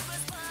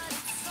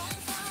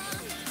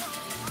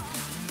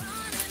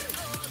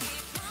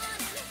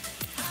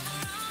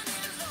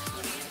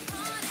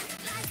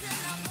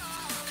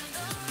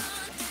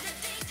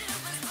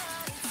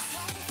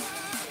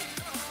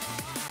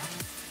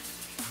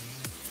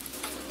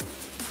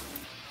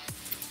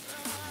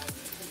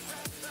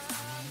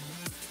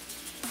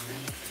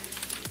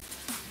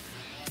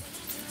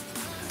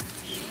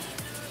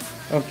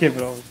 Okay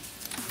bro.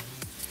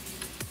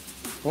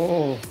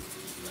 ओह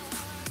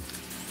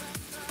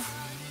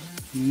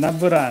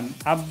नबरान,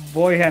 अब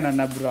बॉय है ना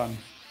नबरान?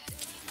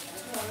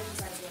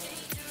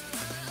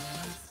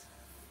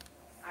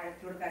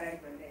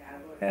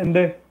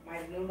 എന്ത്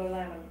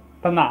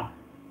തന്നാ?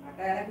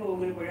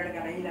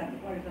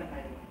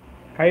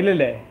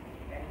 കയ്യിലല്ലേ?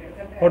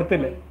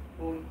 കൊടുത്തില്ലേ?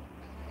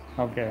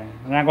 ഓക്കെ,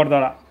 ഞാൻ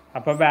കൊടുത്തോളാം.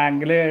 അപ്പോൾ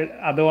ബാങ്കിൽ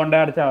അതുകൊണ്ട്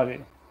അടച്ചാൽ മതി.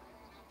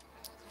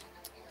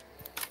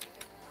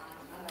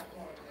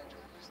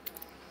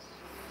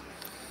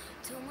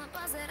 told my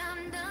boss that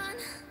I'm done.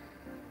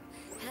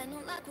 Had no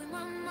luck with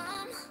my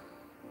mom.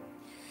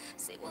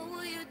 Say, what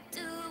will you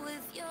do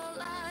with your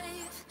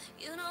life?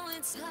 You know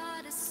it's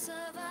hard to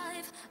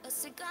survive. A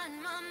cigar in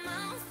my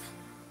mouth.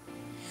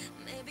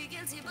 Maybe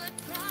guilty but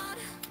proud.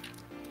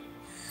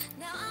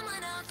 Now I'm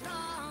an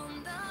outlaw on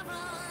the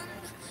run.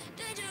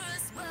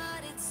 Dangerous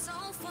but it's so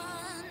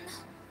fun.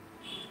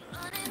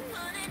 Running,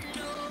 running,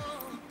 no.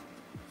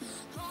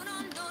 Hold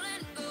on, don't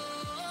let go.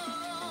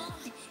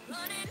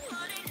 Running,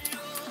 running,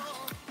 no.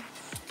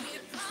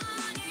 Keep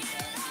running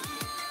on.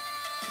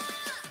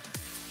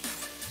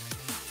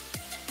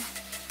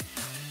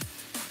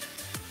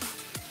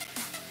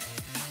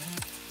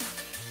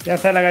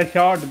 कैसा लगा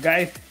shot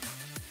guys?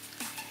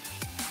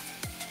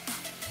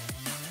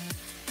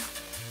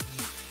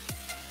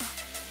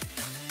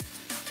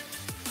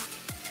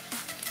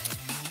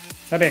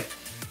 अरे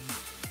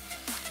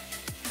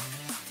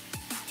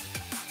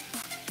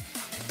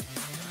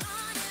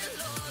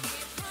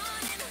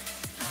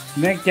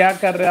मैं क्या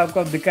कर रहा,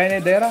 आपको दिखाई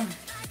नहीं दे रहा?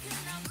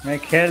 मैं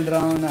खेल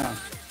रहा हूँ ना।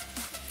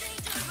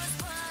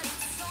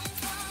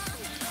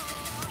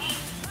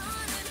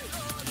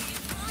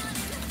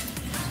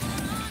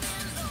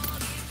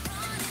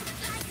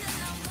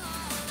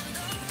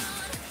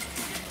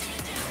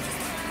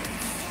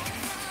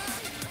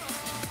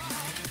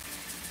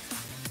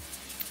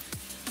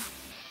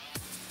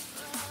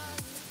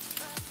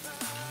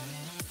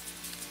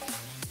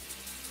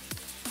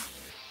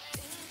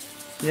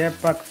 ये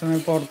पक्ष में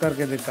पोर्ट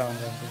करके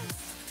दिखाऊंगा।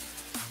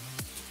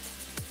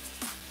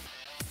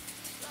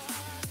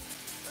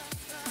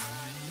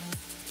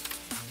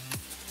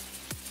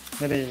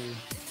 अरे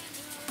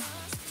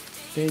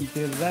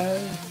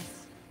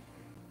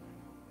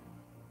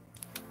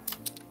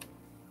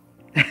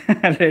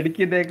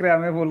लड़की देख रहे,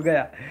 हमें भूल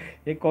गया।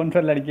 ये कौन सा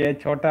लड़की है?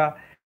 छोटा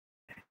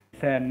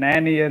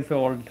 9 years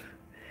old।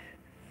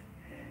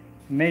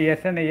 नहीं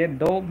ऐसा नहीं, ये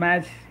 2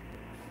 मैच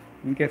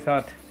इनके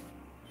साथ।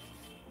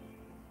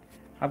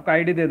 आपका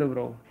आईडी दे दो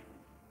ब्रो।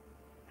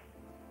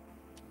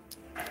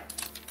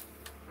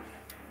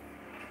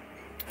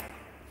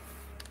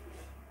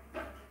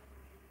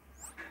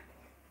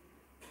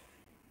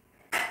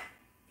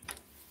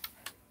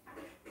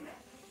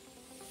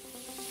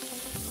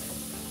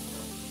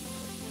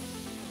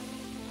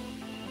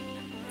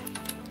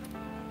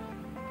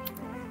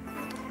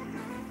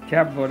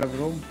 क्या बोला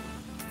ब्रो?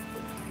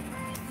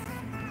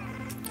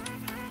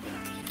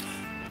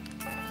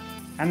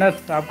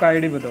 अनस आपका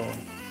आईडी बताओ।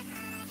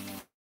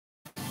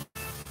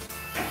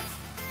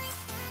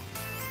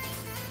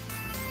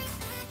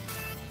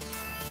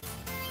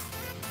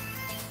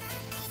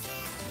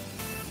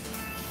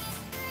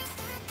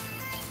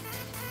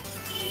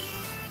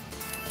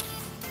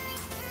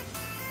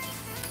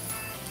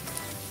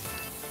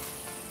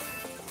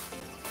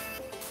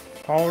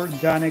 फाउल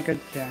जाने का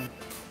चांस।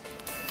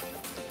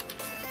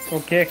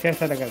 ओके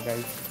कैसा लगा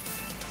guys?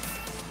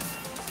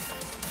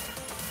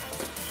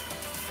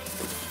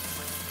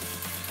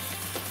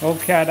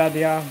 Okay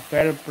Aaradhya,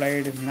 well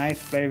played,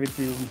 nice play with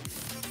you.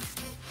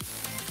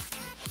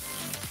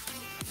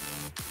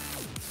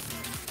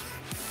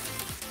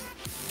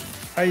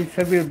 I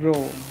Sabir bro.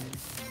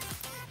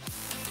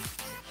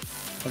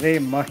 अरे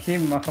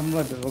महिम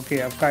मोहम्मद, ओके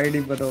आपका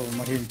आईडी बताओ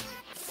महिम।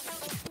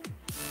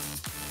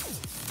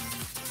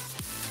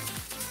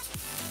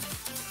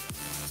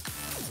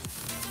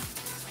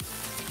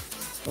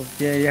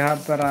 ओके यहाँ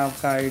पर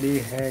आपका आईडी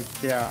है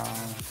क्या?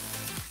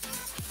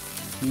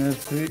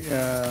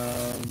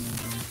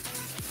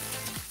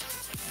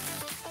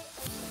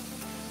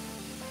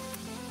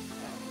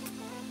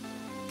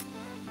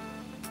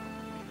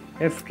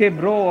 इसके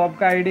ब्रो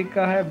आपका आईडी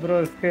का है ब्रो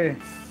इसके?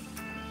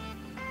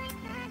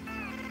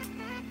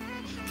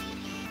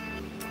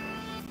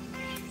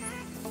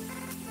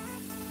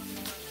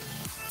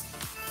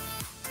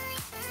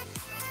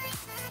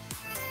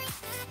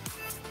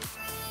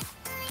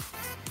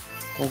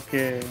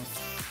 ओके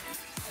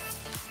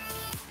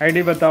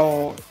आईडी बताओ,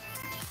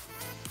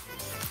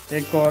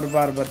 एक और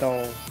बार बताओ।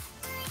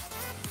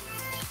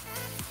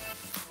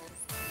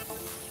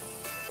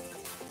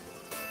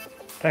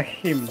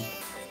 तहीम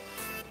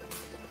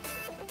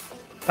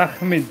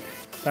Tahmeed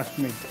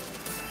Tahmeed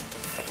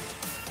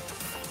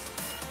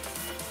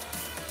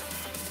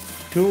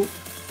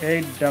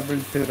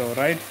 2800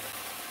 right?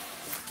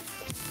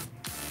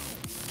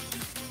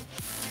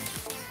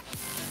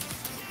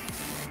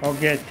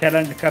 Okay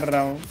challenge कर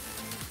रहा हूँ।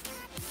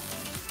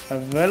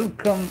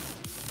 Welcome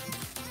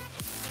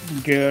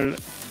girl.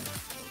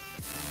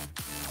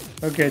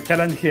 ओके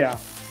चैलेंज किया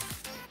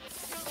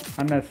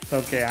अनस।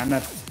 ओके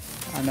अनस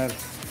अनस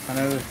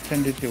अनस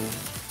 22।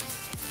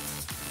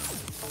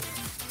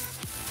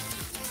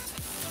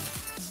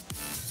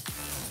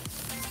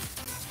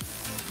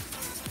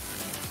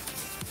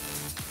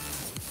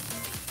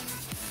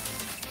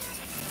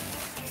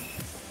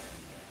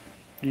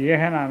 ये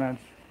है ना अनस?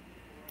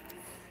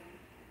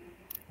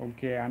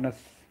 ओके अनस,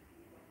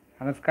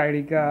 अनस का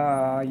आईडी का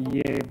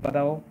ये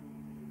बताओ।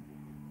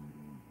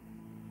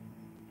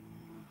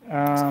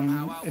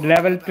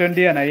 लेवल 20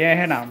 है ना, ये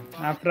है ना?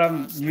 आप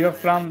from, you are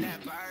from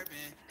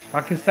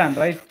Pakistan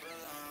right?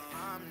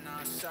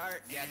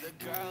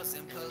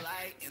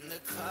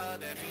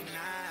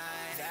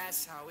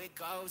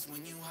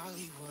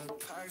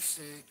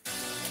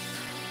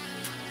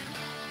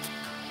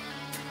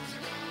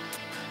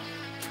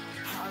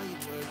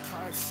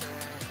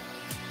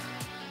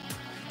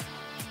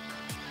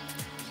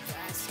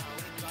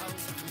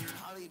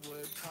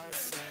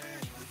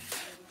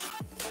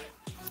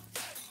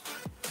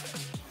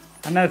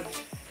 Anas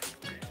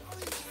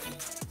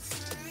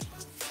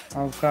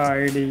आपका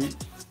आईडी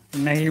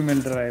नहीं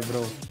मिल रहा है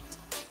ब्रो,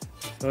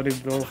 सॉरी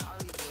ब्रो।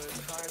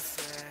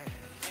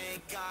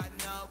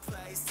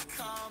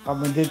 अब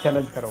मुझे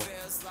चैलेंज करो।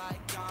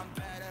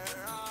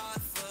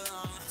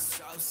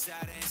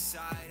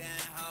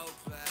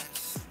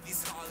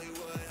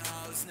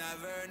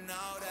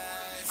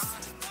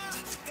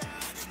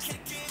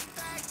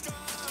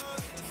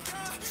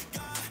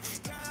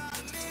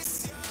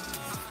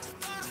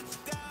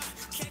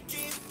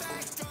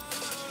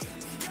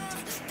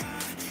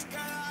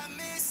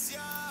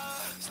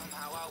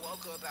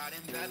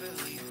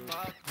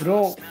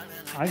 Bro,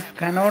 I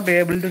cannot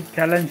able to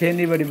challenge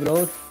anybody,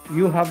 bro.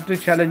 You have to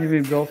challenge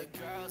me, bro.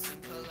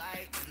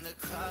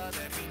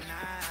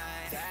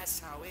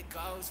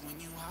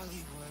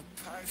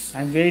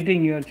 I'm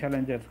waiting your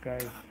challenges,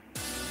 guys.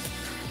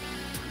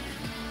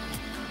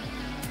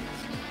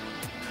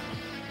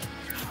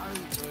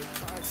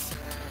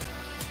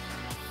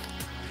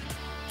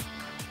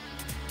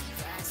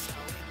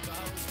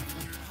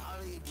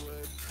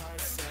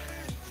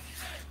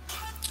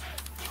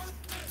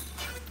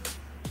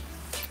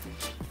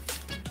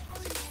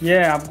 ये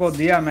आपको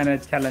दिया मैंने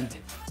चैलेंज,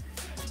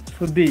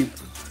 सुदीप।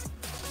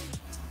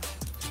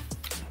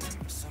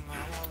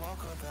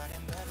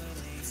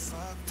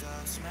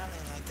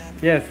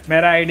 यस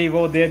मेरा आईडी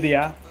वो दे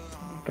दिया।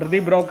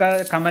 प्रदीप ब्रो का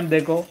कमेंट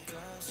देखो।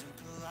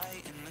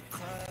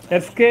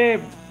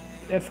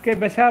 एसके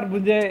बशार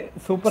मुझे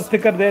सुपर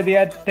स्टिकर दे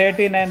दिया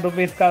 39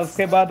 रुपीज़ का।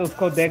 उसके बाद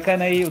उसको देखा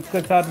नहीं,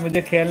 उसके साथ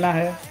मुझे खेलना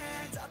है।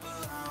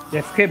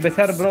 एसके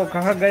बशार ब्रो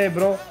कहाँ गए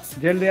ब्रो?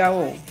 जल्दी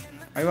आओ,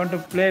 I want to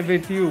play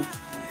with you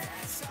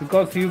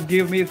because you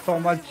give me so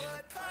much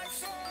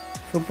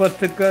super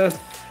stickers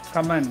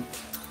comment।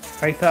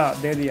 पैसा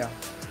दे दिया।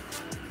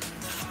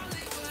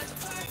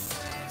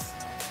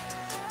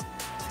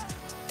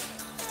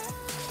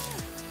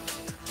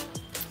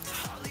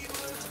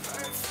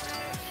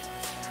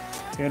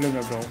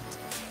 खेलूंगा ब्रो।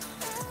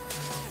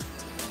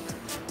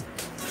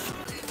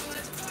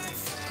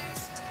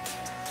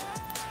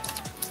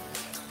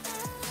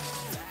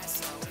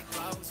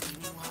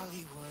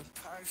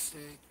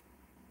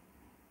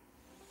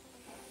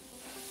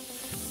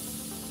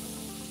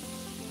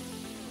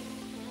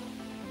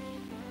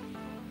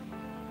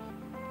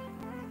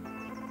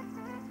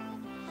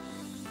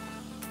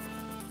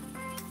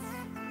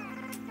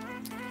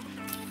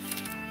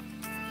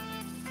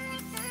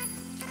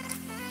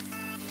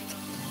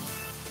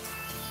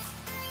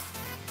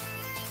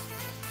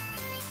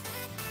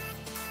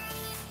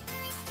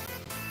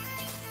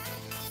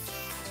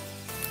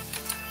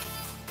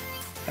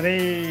 अरे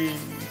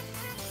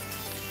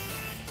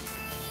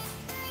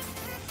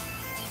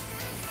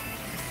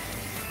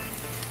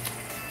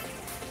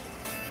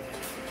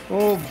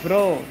ओ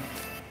bro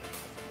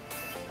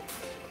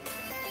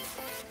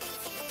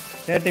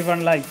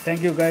 31 like,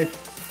 thank you guys.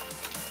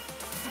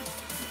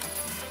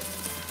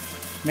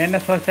 मैंने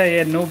सोचा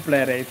ये न्यू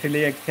प्लेयर है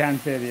इसलिए एक चांस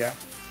दे दिया,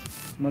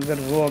 मगर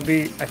वो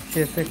अभी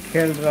अच्छे से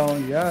खेल रहा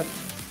हूँ यार।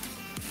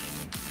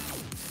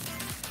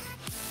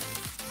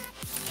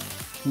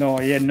 नो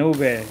ये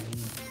नूब है,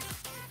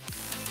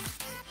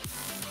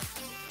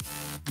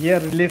 ये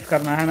रिलीज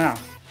करना है ना,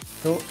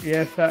 तो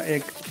ऐसा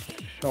एक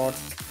शॉट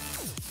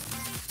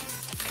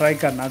ट्राई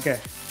करना क्या,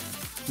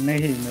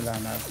 नहीं मिला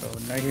ना तो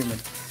नहीं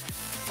मिला,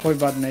 कोई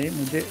बात नहीं,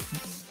 मुझे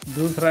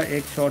दूसरा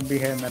एक शॉट भी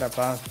है मेरे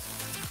पास,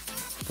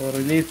 तो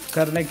रिलीज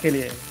करने के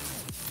लिए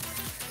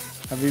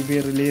अभी भी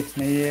रिलीज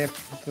नहीं है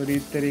पूरी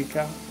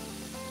तरीका।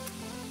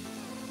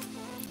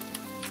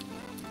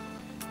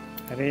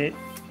 अरे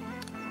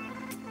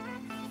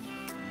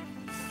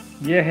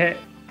ये है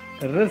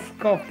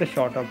risk of the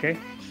shot, okay.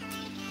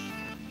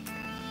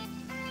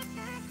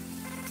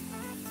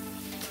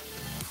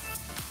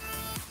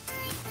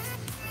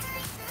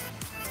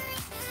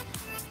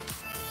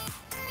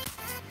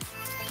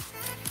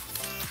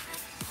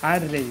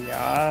 अरे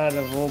यार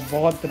वो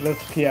बहुत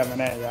रिस्क किया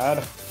मैंने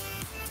यार,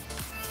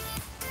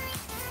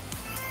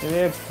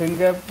 ये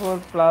सिंगापुर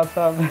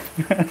प्लाजा में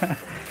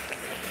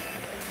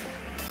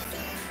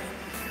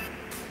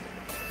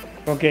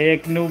ओके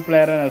एक न्यू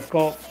प्लेयर है,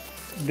 उसको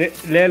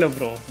ले लो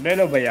ब्रो, ले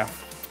लो भैया।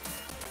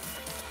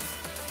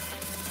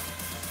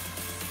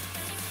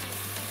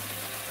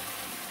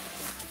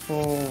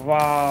 ओ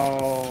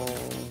वाओ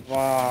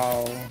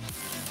वाओ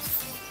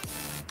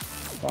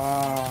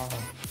वाओ,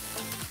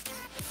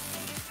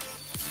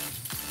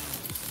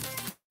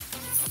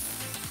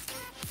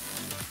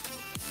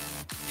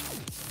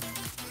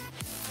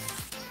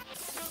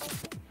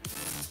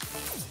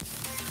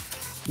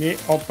 ये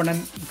ओपनर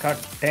का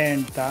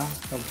टेंट था,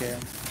 ओके।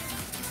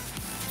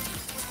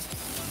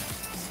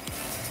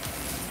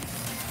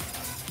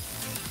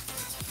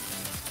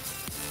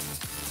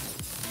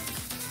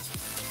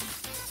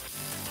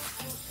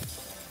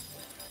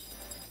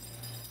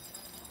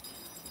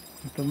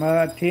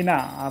 तुम्हारा थी ना,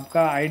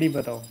 आपका आईडी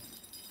बताओ।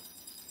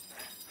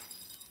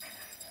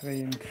 अरे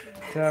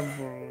सब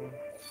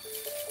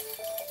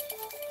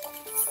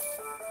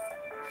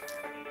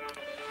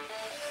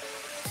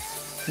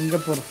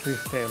सिंगापुर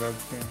फ्रीस्टाइल,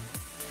 ओके।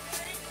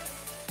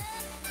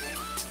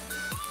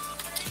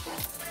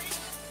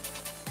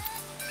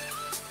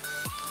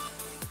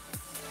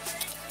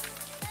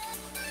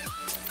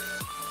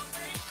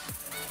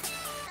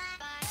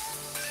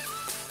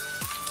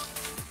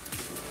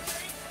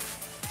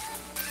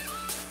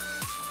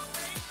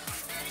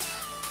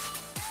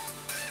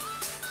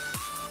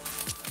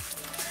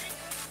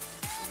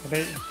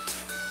 अरे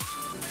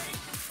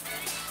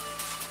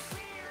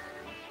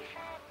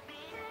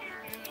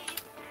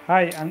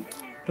हाय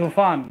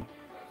तूफान,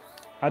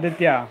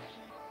 आदित्य,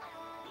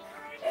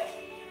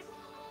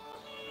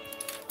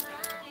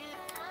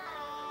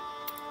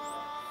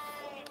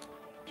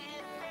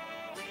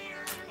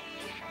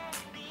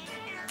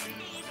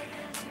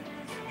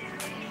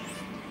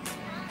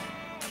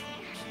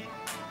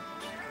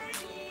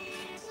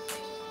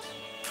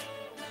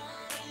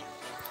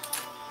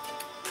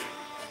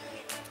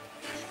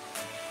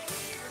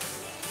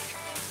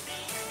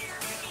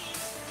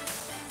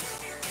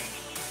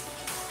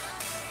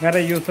 मेरा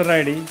यूज़र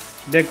आईडी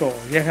देखो,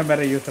 ये है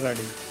मेरा यूज़र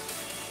आईडी,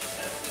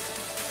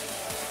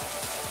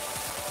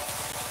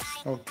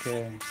 ओके।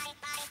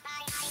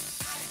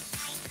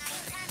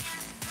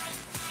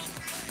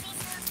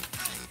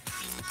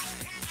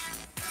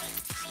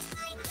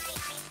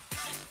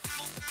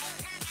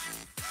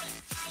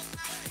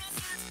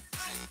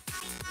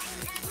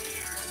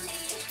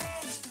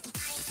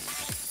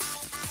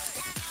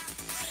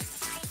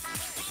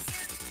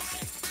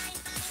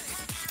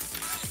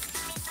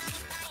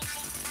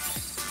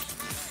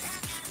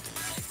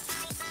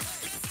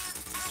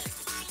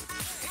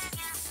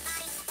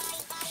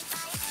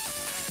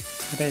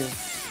 अरे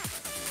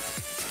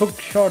हुक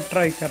शॉट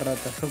ट्राई कर रहा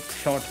था, हुक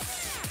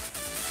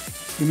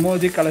शॉट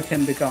इमोजी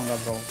कलेक्शन दिखाऊंगा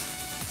ब्रो।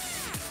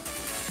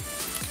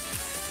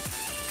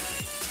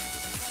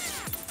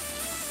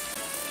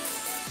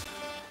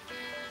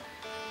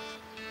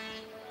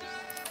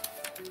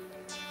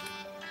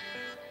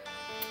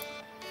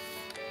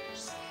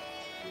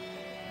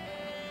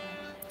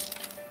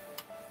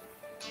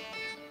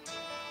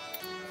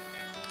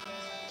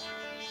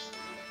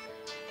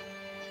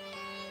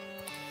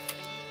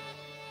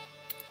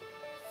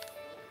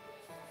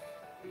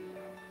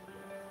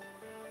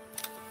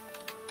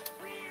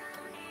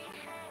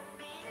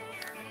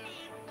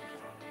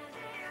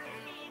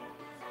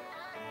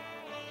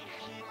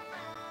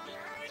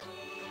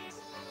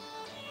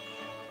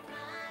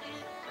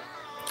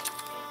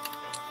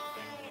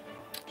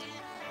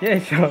 ये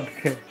शॉट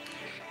के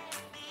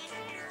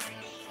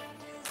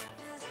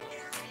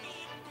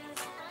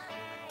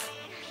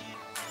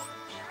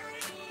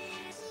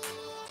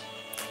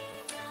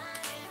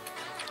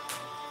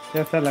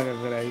कैसा लगा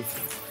गाइस?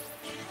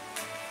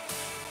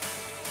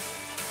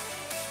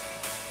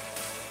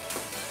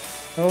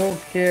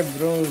 ओके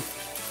ब्रो,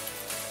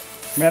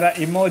 मेरा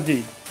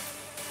इमोजी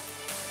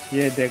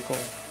ये देखो।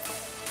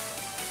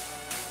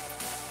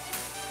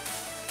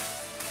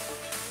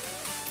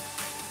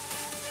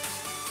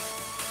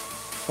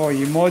 ओ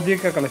इमोजी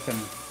का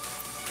collection.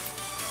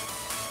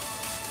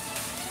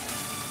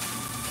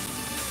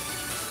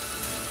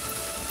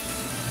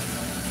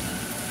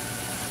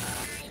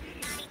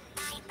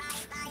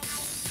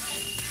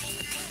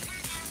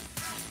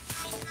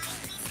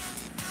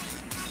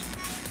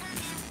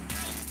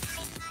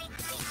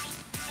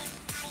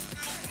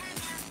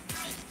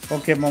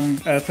 Okay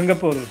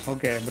Singapore.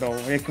 Okay bro,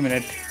 एक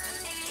मिनट।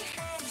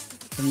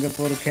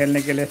 सिंगापुर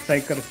खेलने के लिए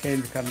स्ट्राइकर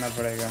चेंज करना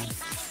पड़ेगा।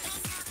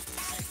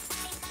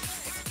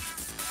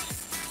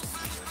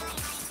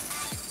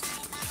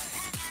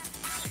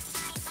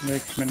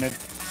 एक मिनट।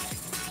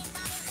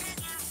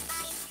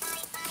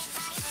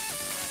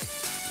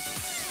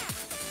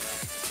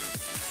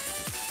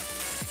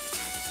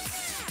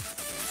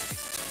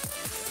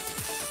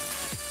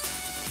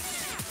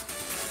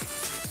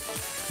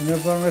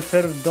 सिंगापुर में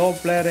सिर्फ 2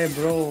 प्लेयर है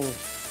bro.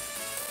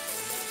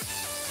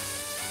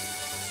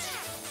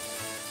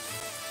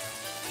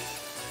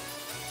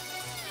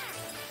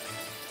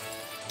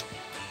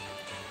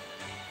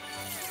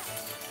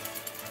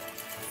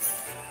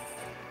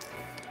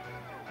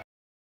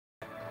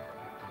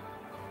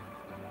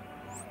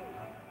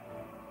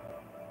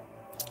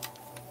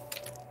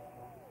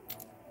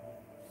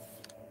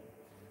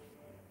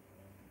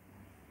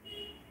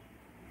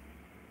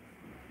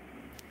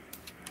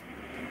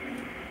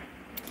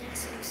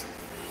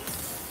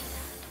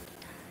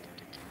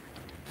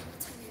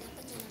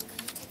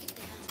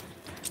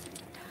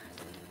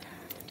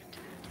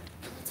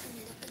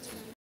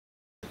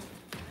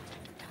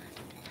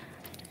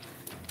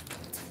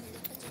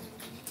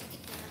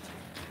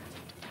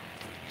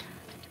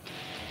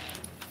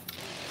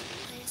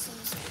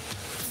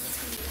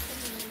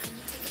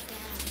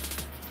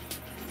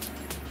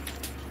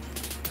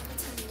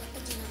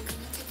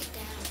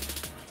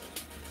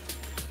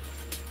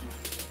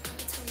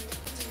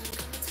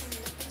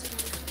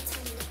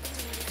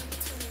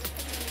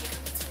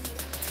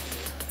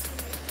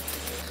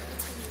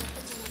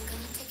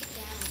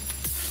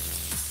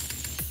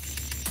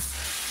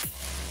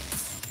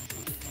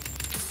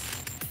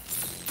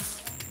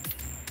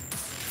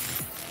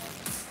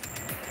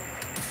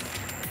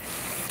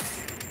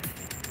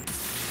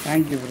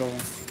 Thank you bro.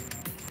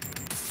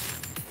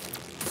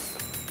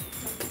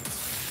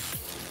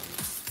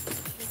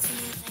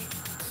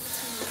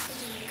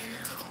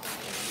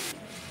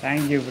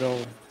 Thank you bro.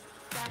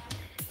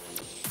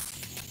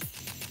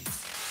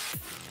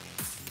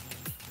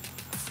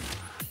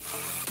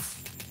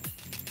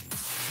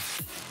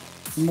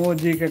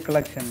 Emoji के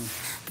कलेक्शन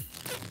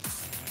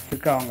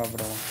दिखाऊंगा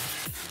ब्रो।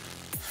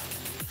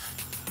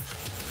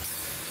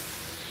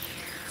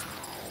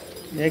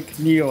 एक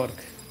न्यूयॉर्क।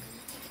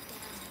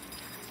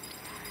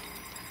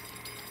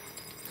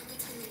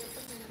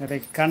 अरे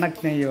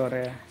कनेक्ट नहीं हो रहा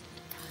है।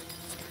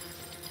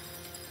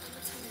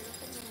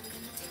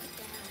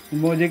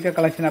 इमोजी का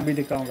कलेक्शन अभी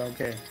दिखाऊंगा।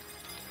 ओके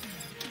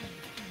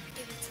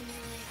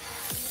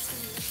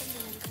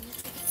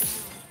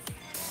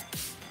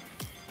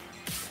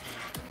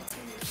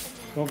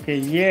ओके,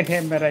 ये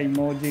है मेरा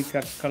इमोजी का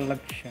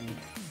कलेक्शन।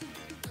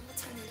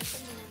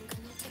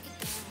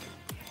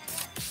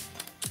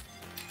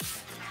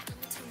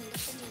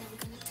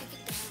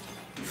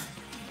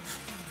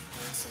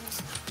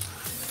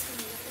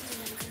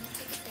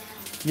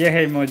 ये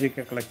है इमोजी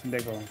का कलेक्शन,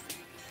 देखो।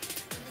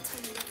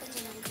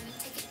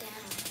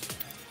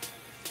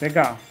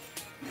 देखा?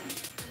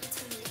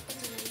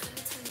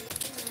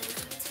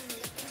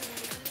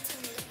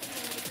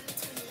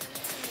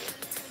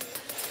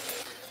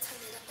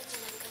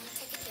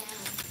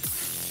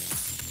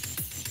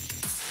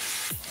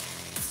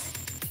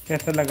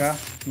 कैसा लगा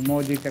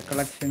इमोजी का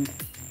कलेक्शन?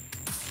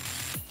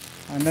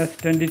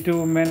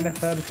 NS22 मैंने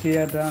सर्च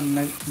किया था,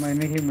 मैं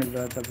नहीं मिल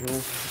रहा था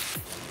ब्रो।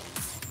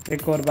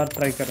 एक और बार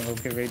ट्राई करूँगा।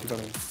 ओके वेट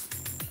करो।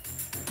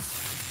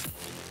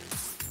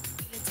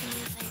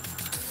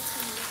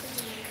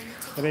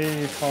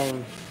 अरे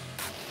fall.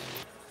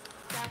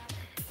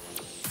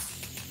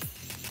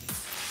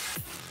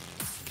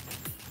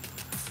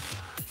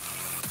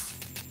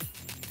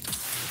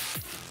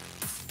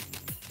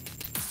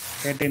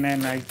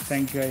 $89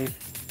 thank you.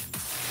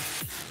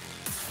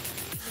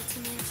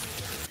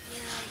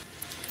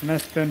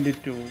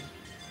 NS22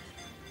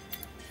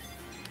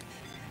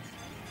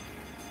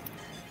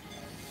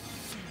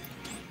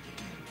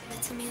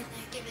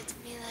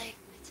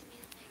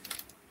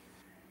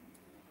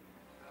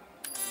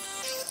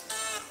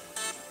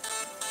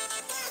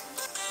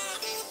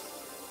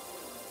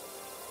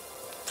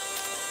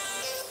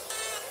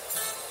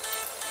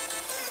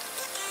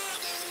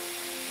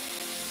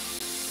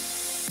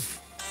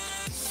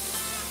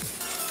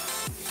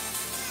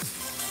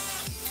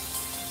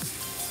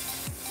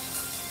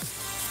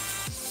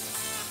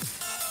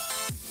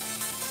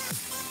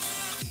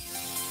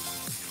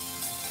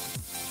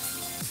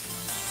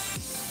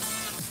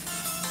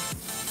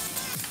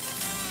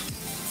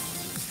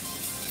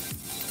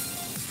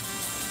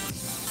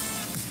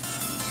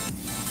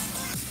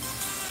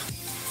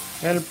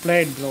 well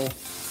played bro.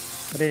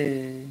 अरे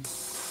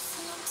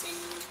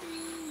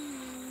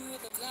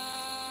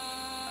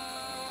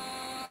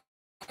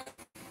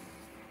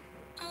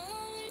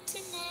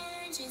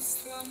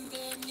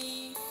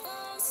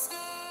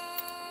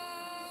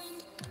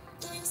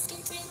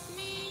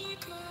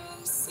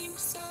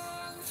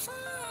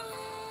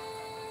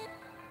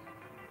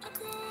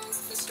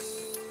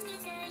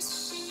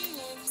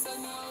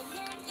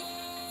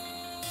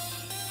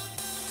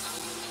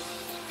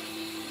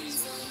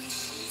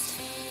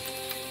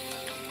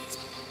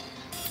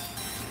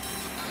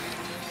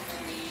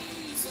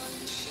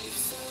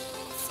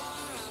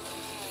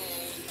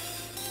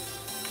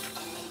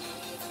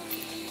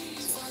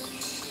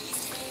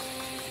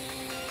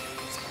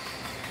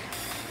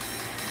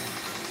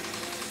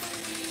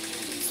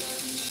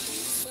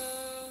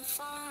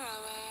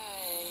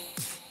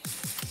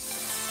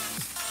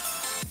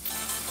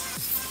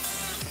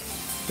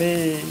पे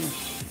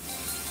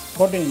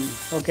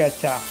 14 ओके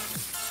अच्छा।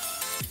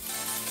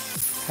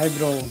 Hi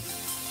bro,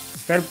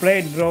 well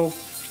played bro.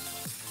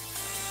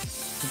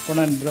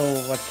 Opponent bro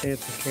अच्छे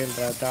से खेल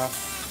रहा था।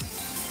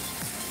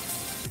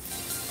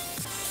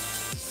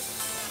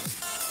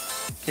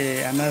 के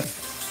अनस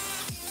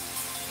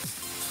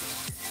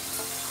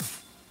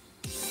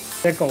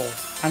देखो,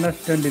 अनस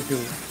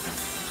 22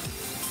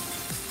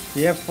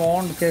 ये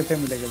फ़ॉन्ट कैसे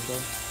मिलेगा bro?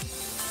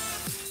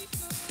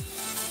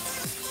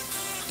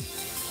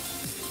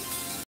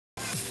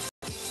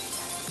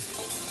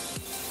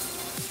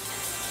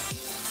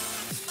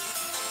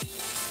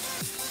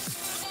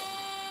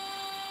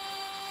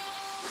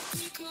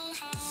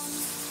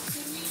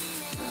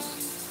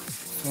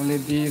 Only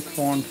these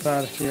fonts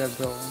are here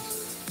bro.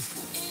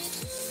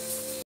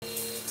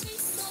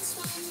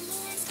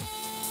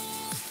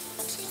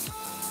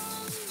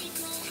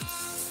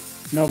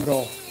 No bro,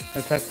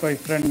 ऐसा कोई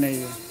फ्रेंड नहीं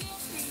है।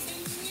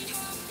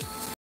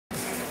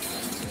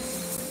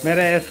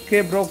 मेरे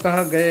एसके ब्रो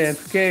कहाँ गए?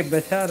 SK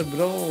बेचार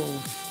bro.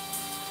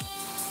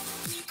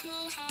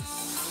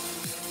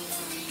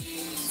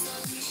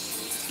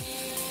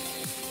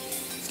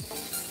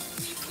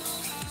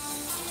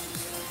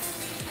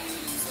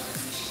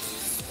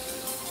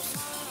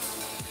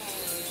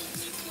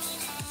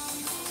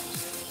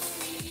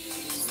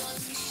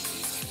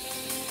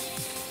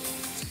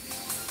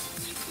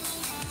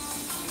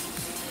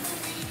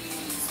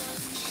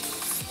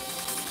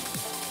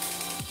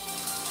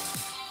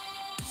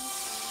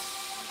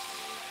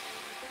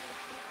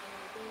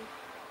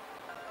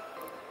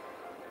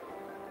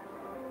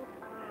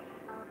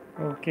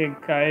 Okay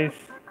guys,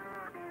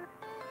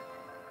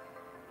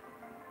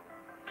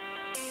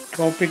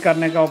 copy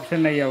करने का ऑप्शन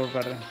नहीं है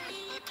ऊपर।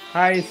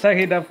 हाय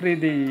शाहिद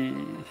अफरीदी।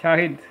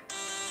 शाहिद,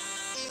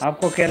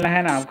 आपको खेलना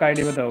है ना? आपका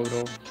आईडी बताओ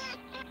ब्रो।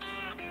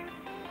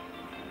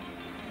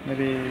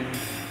 मेरी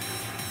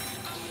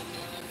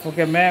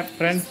ओके, मैं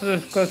फ्रेंड्स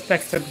को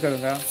एक्सेप्ट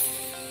करूँगा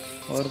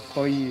और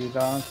कोई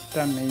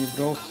रास्ता नहीं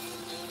ब्रो।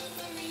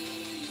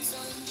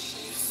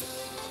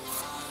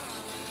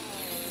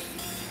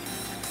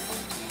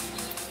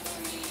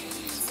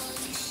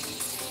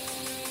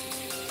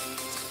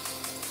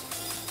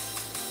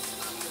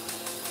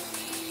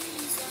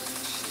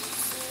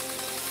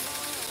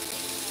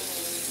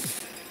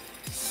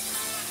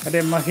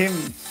 अरे महिम,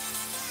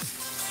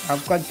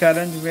 आपका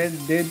चैलेंज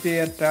में दे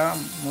दिया था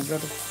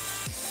मगर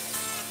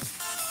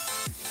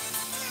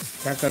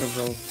क्या करूँ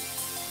ब्रो?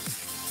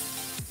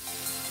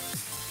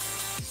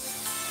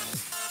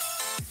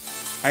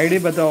 आईडी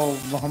बताओ।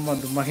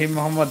 मोहम्मद, महिम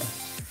मोहम्मद।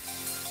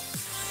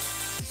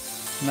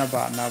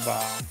 नबा नबा।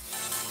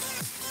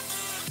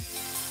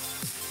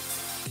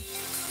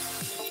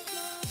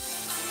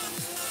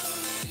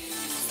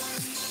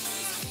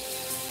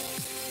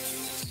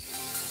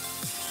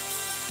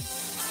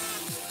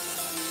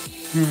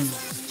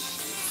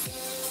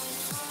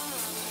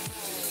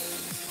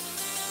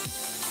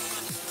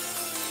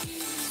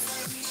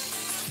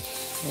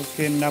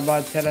 ओके नबा,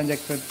 चैलेंज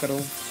एक्सेप्ट करो।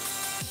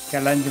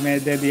 चैलेंज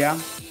में दे दिया।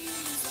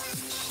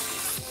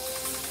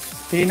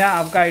 टीना,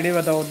 आपका आईडी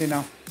बताओ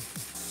टीना।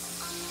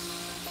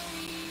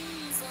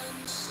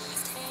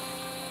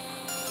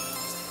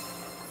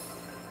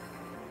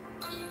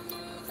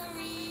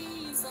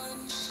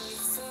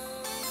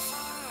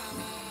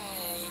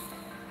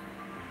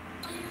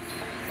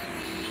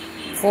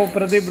 ओ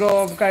प्रदीप ब्रो,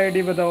 आपका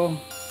आईडी बताओ।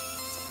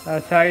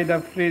 Shahid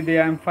Afridi,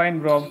 I am fine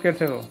bro, आप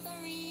कैसे हो?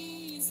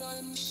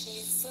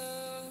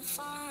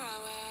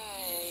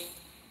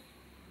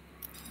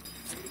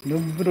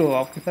 ब्रो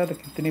आपके साथ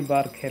कितनी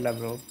बार खेला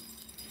ब्रो?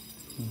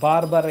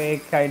 बार बार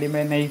एक आईडी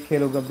में नहीं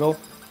खेलूंगा ब्रो,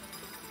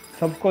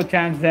 सबको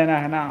चांस देना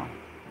है ना।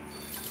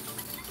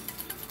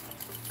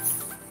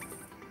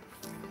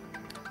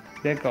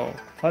 देखो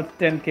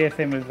फर्स्ट 10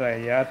 कैसे मिल रहा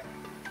है यार।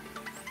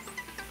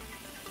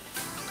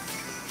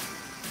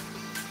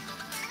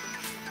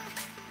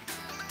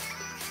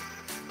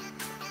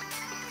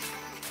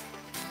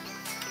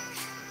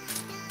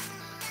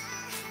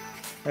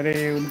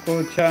 अरे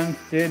उनको चांस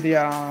दे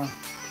दिया।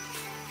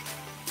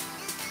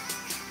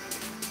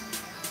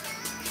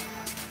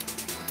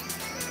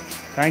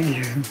 Thank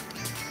you.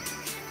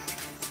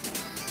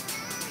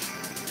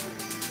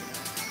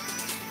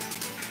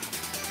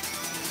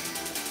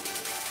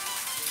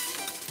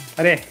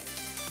 अरे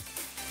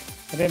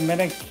अरे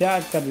मैंने क्या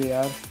कर दिया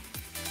यार।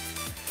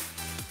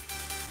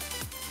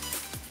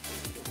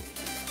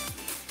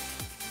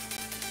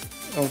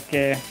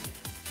 ओके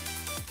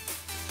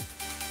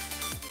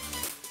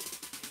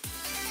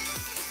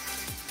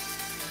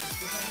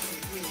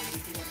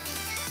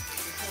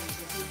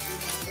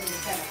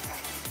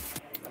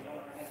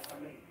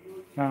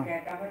हाँ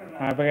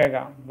हाँ पे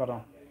क्या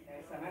बताओ।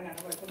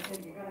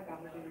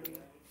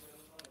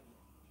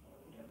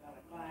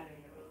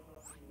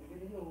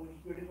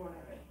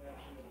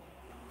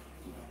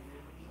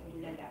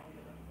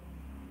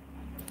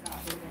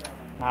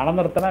 നാളെ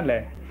നിർത്തണല്ലേ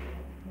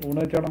ഊണ്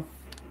വെച്ചോണം.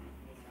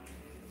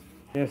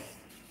 യെസ്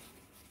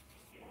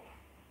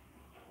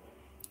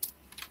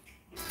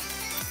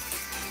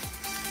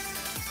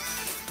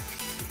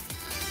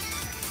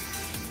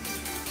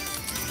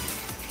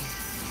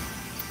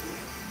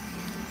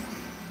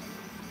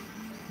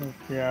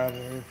यार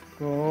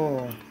इसको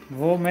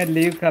वो मैं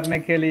लीव करने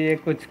के लिए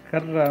कुछ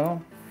कर रहा हूँ,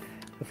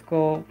 उसको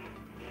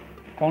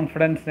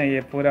कॉन्फिडेंस नहीं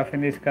है पूरा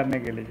फिनिश करने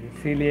के लिए,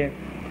 इसीलिए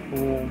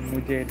वो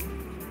मुझे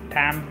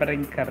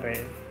टैम्परिंग कर रहे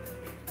हैं.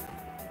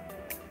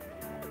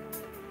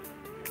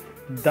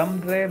 दम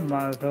रे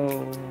मारो.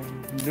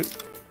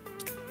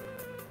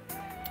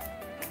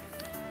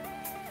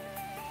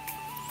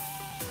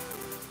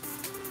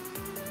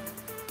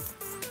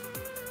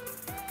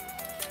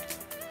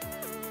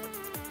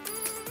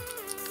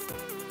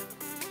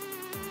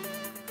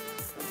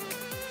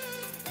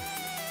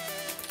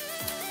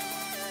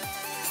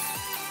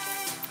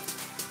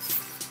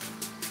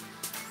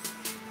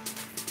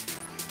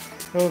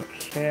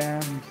 Okay.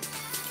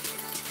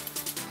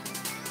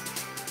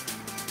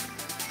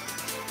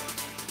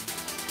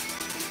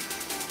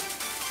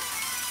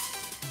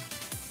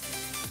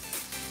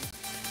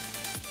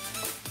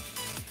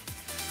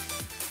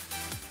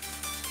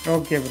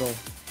 Okay, bro.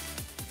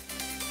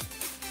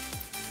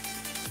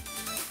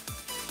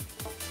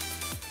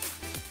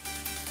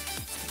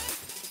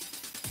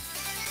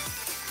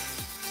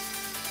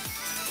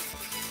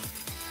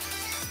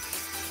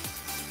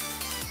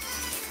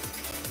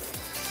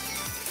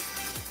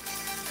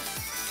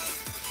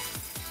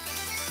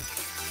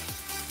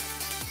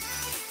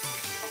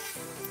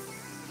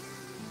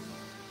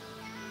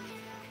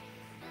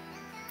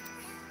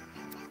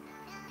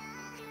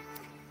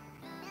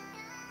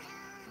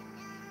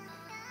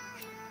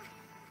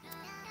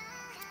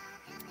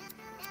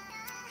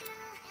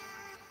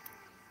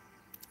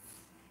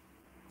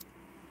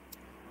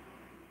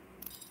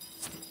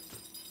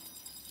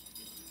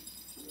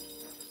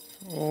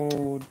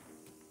 Oh,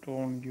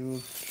 don't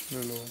use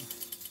alone.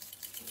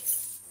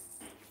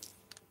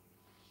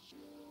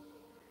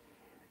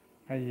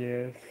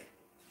 Yes.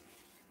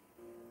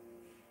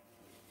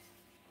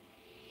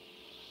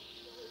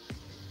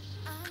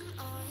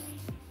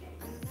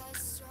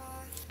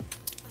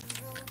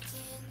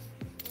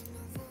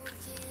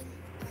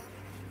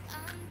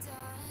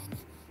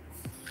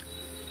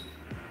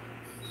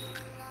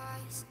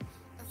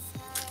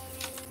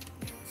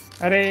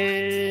 अरे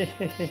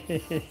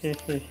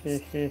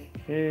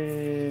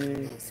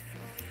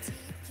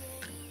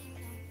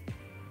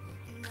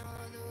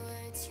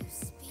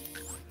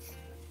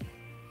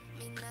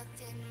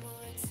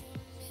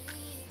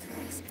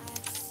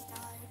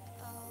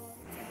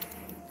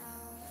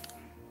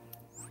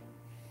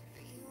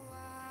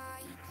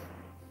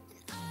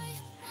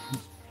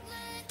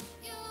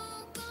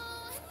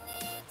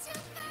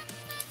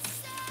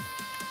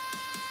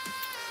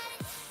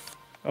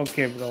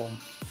okay, bro.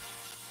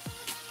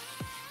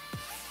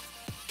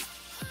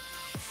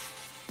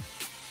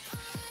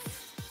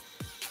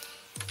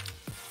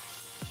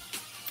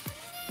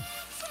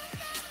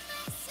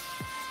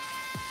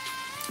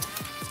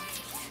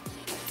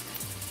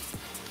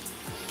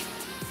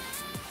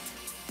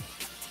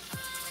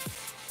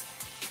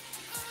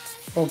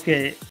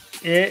 Okay,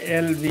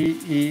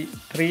 ALVE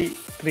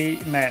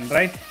 339,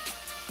 right?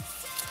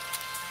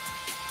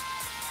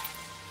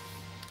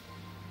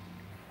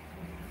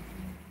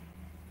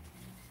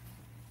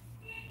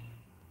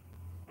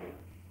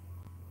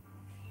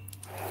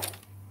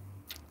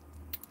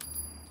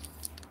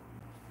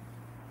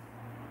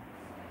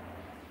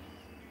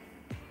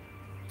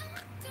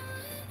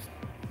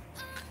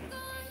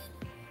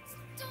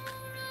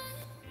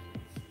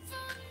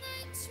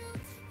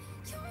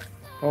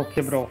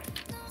 Okay bro,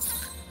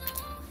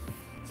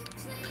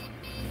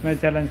 मैं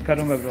चैलेंज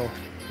करूंगा ब्रो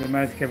ये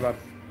मैच के बाद.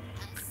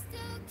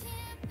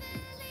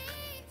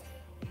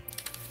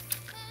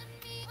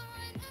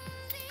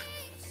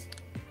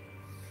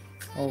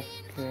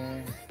 ओके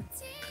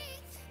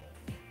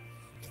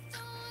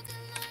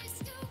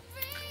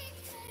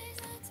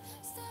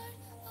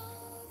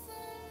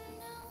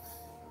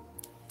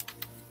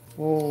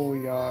ओ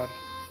यार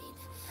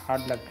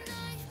hard luck,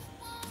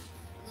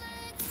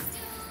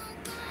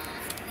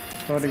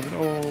 sorry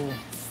bro.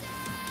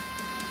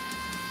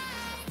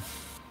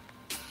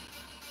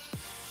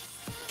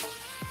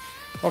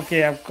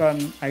 Okay आपका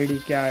आईडी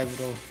क्या है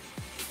ब्रो?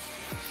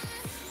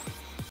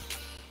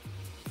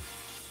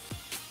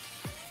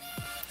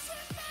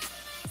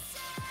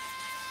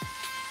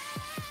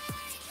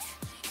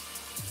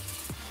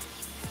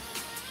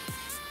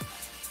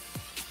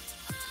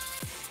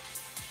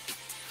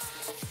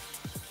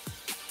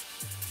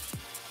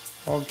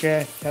 ओके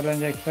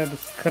चैलेंज एक्सेप्ट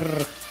कर।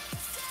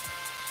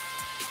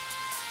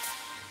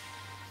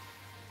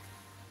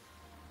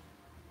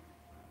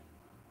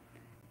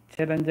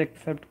 चैलेंज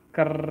एक्सेप्ट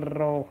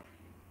करो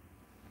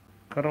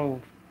करो।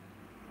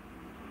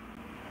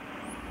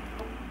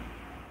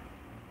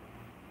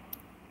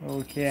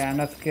 ओके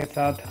अनस के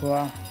साथ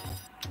हुआ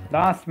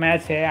लास्ट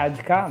मैच है आज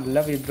का।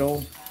 Love you bro.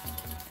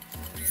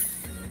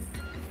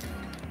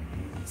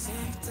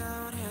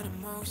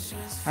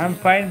 I am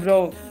fine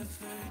bro.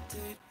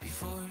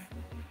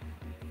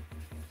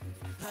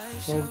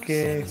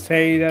 Okay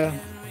सही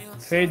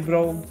सही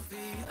ब्रो।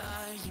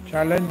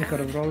 चैलेंज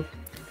करो ब्रो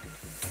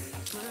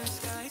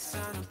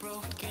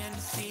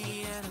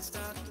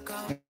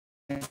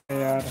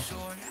यार।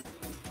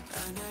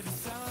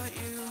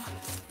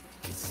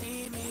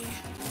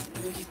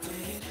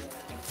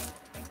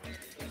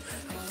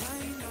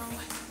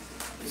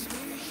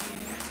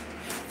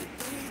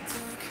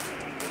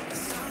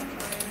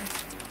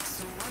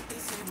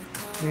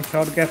 ये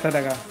शॉट कैसा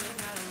लगा?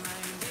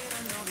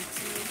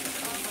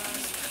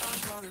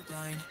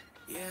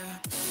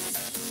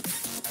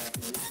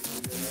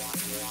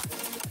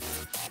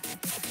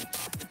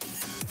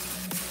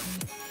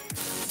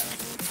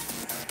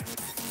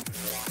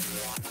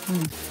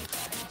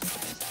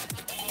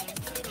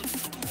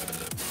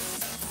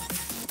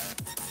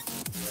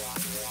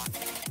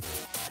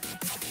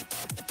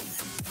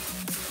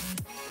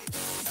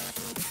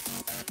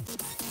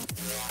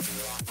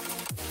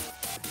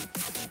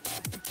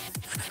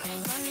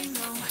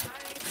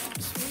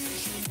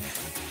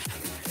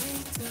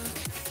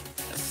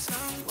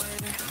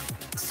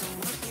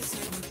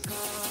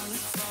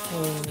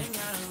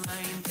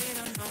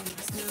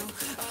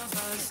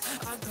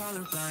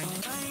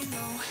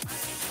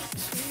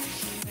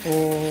 ओ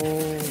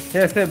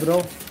कैसे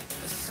ब्रो?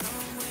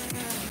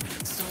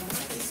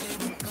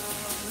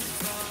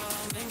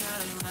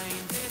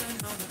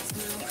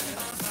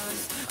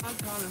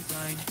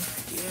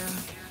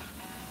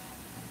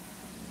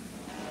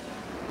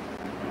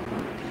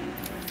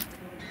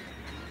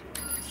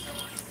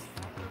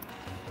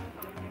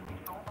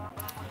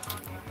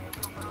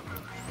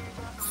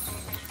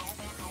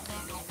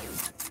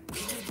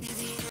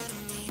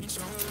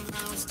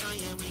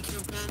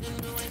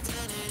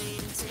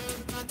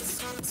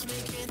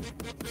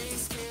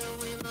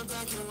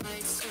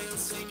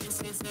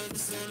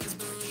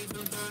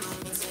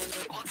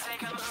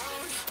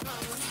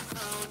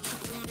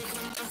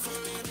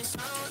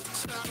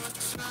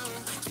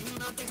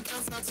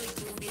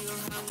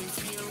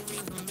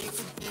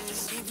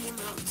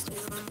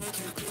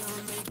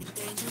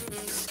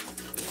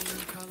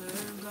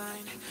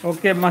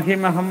 ओके मही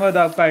मोहम्मद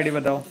आपका आईडी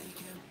बताओ।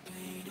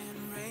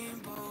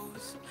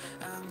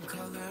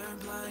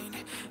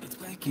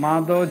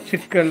 Madhav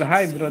चिक्कल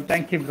hi bro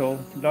thank you bro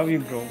love you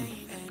bro.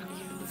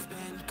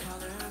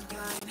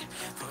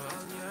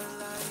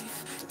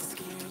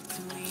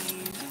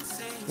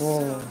 ओ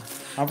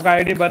आपका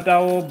आईडी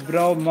बताओ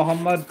ब्रो।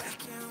 मोहम्मद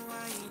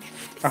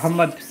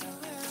अहमद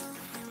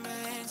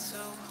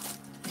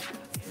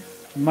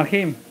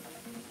महीम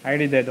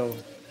आईडी दे दो।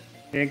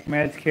 एक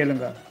मैच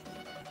खेलूंगा।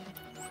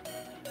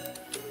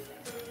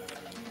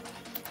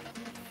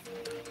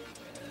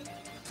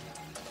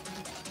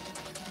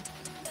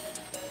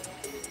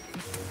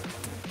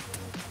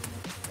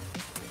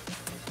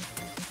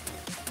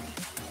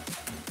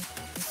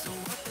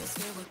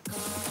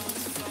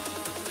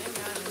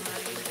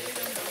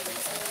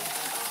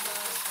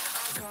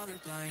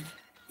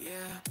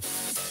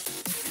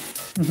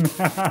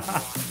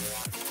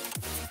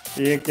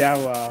 ये क्या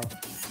हुआ?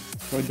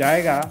 हो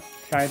जाएगा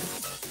शायद।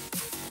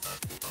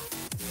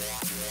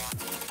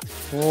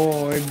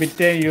 वो एक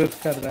बिट्टे यूज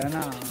कर रहा है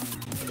ना।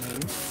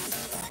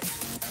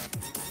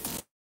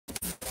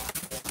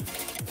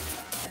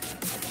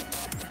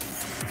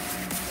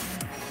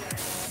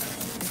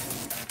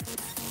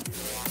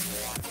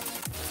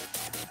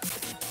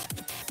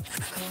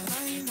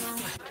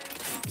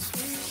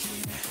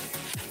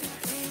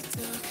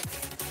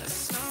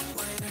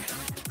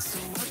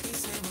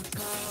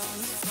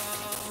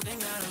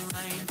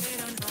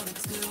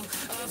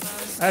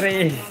 अरे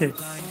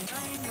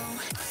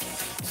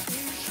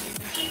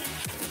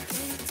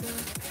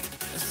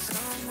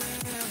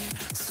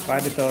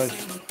पारितोष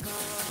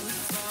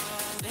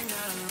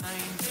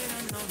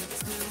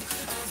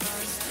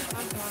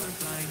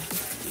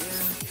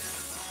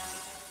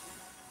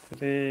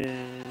अरे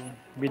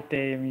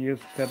बिट्टे यूज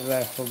कर रहा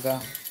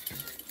होगा।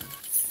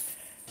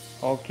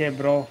 ओके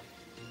ब्रो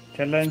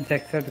चैलेंज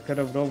एक्सेप्ट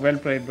करो bro. Well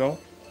played bro.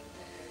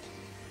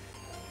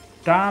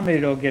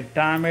 टामिड okay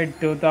टामिड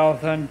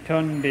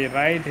 2020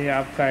 right है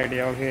आपका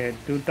आइडिया। Okay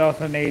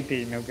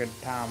 2018 okay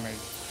टामिड।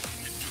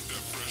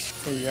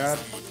 तो यार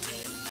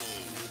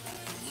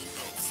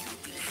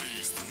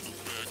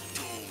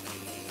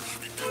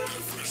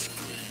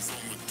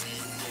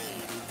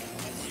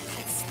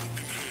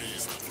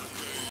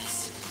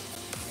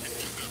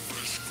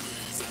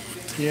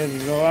ये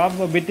ब्रो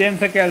आप बीटीएम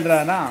से खेल रहा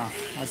है ना?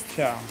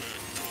 अच्छा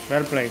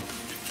well played.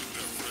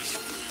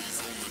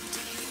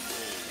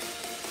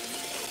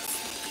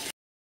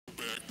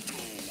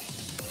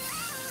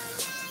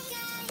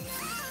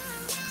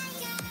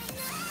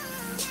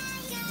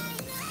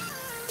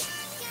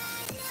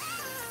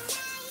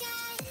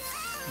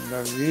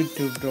 Love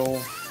to bro.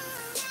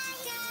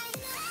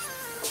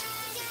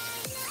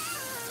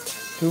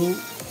 तू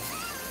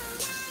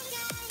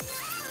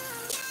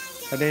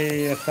अरे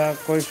ऐसा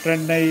कोई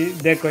फ्रेंड नहीं,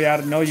 देखो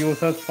यार, नो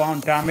यूजर्स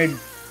फाउंड डैमेज,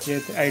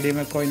 ये आईडी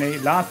में कोई नहीं।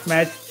 लास्ट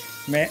मैच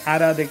में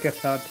आराधे के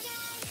साथ,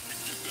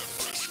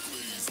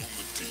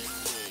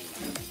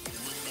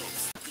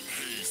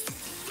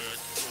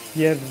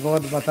 ये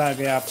बहुत बता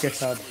गया आपके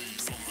साथ।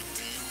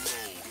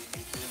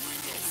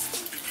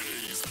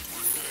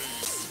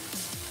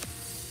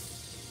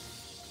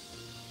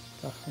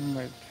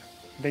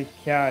 अरे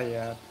क्या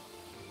यार,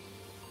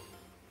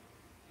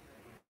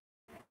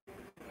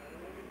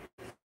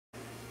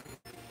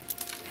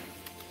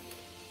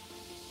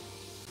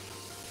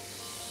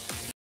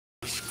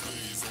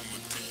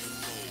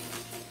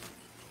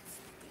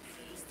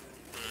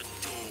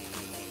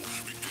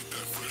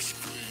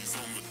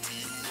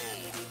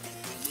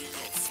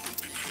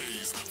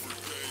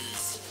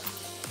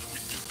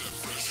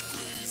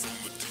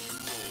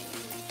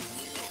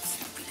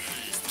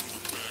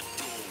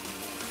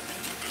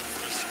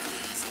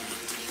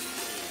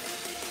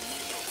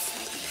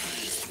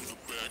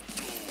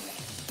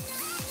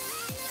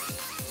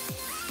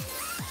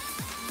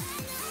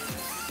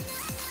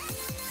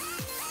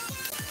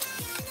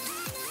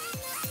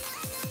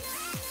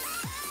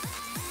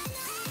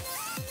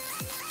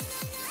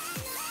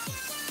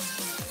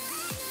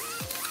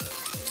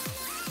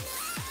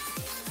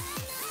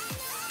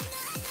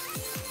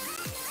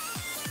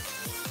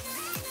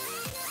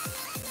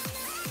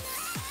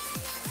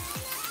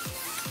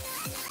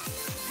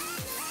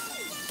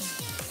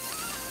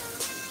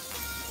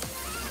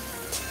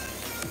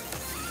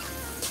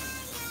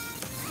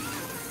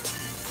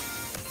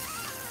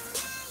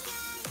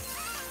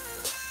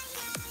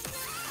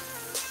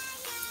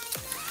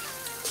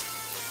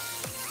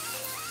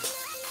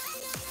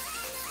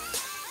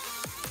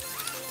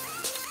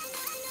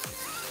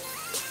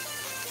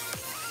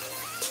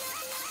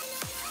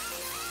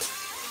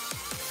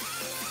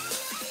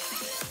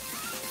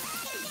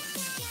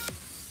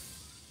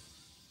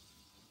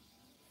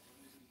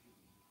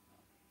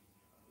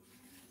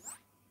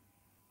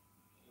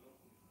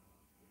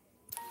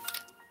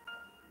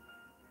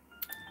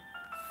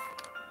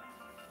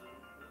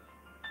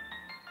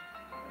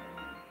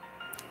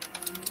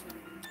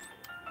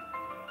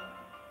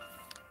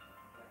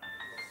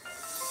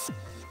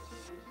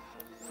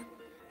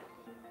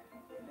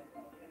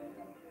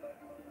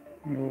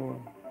 वो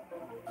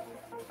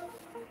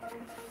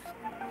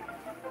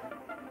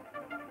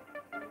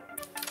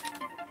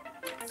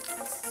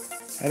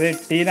अरे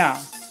टीना,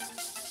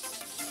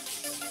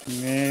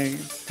 मैं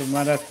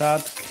तुम्हारे साथ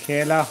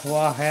खेला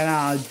हुआ है ना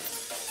आज,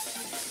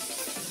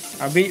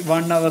 अभी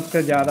 1 आवर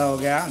से ज़्यादा हो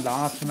गया।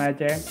 लास्ट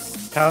मैच है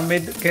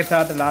हामिद के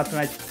साथ, लास्ट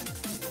मैच।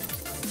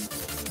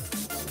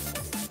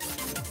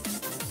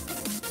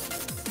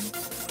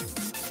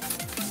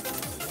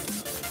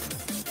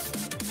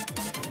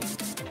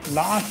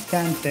 लास्ट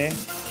चांस है।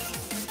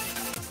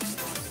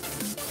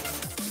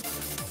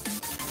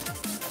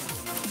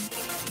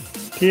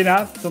 ठीक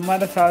है,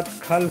 तुम्हारे साथ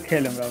कल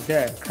खेलूंगा,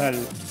 ओके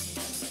कल।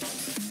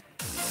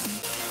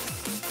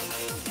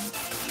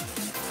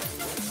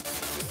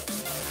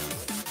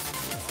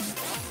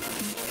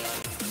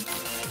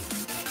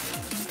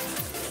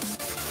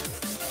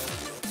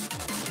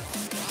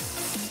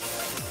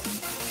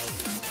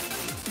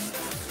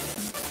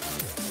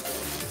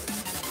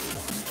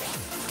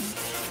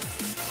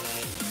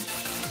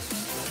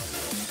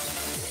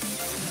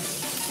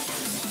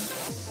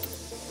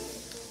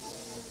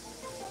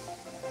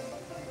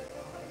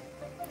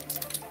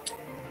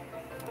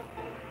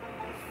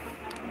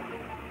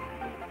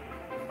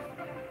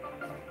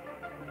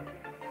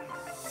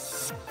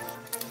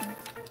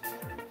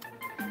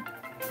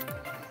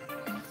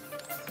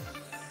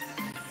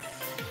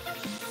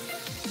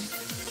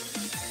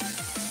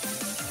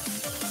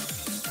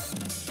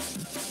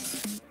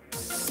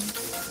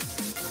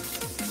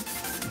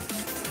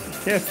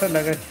 कैसा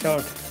लगा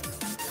शॉट?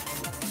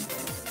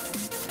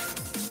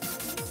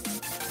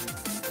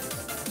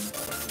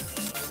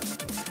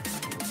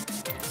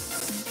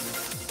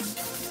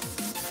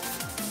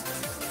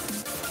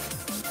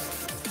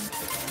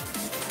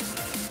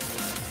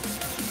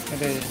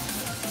 अरे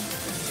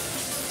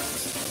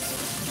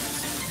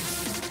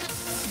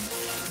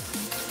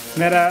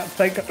मेरा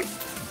स्ट्राइकर,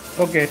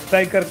 ओके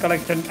स्ट्राइकर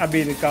कलेक्शन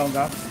अभी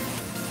दिखाऊंगा।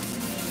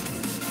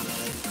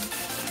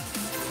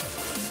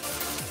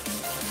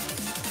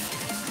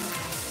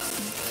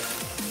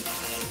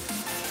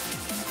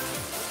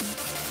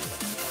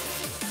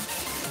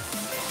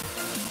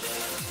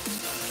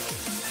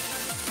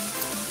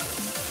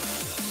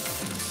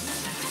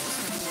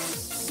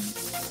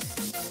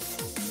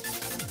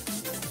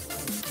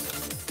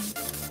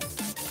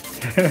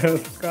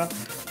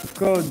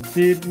 उसको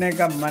जीतने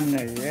का मन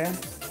नहीं है।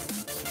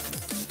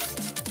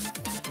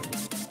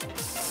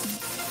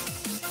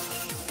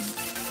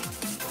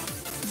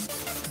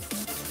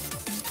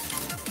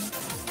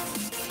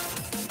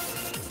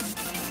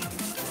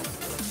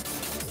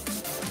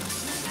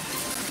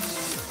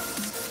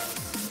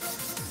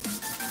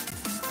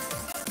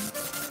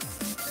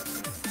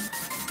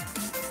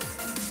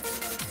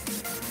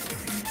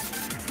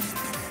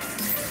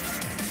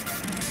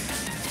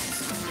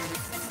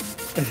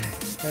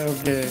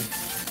 Okay.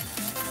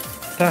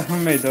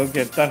 Tahmid.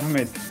 Okay,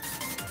 Tahmid.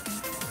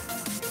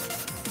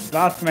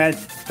 Last match,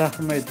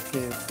 Tahmid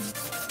के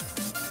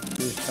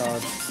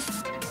साथ.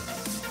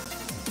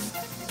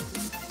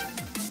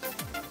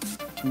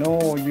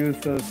 No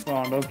users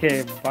found.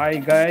 Okay, bye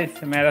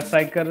guys. मेरा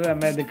स्ट्राइकर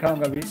मैं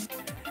दिखाऊंगा अभी.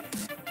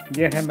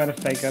 ये है मेरा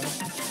स्ट्राइकर.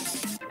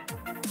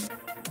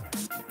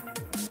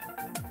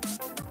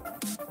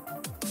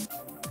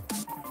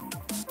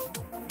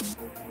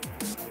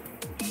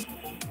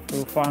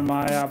 तूफान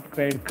माया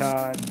अपग्रेड का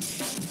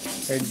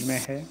एज में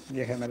है.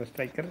 ये है मेरा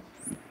स्ट्राइकर.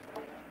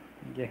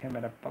 ये है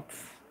मेरा पक्स.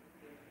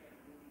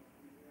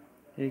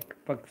 एक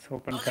पक्स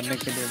ओपन करने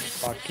के लिए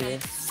बाकी है.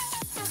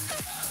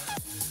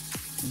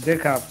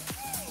 देखा आप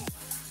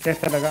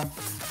कैसा लगा?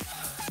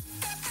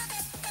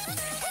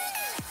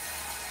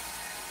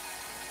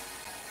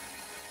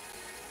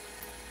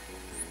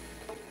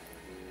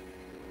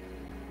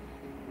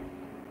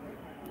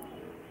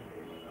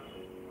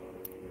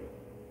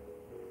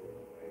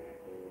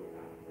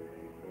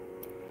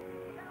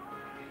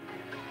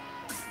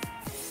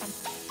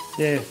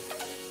 Yes.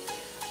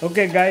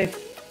 Okay, guys.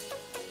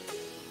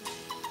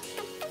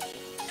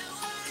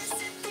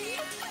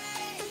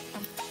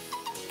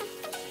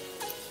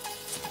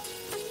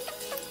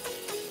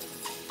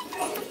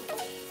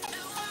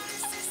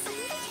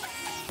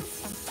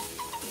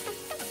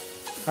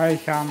 Hi,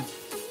 Sham.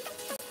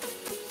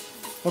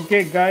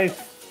 Okay, guys.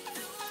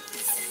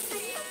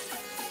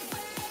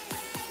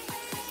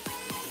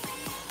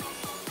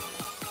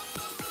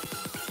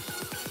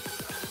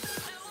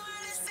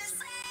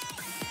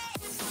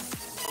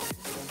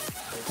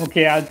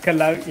 Okay, आज का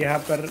लाइव यहाँ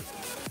पर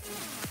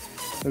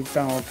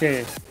रुकता हूँ.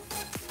 Okay.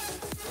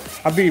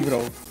 अभी bro.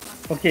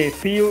 Okay,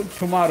 see you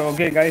tomorrow.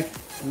 Okay, guys.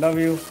 Love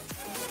you.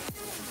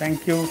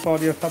 Thank you for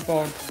your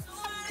support.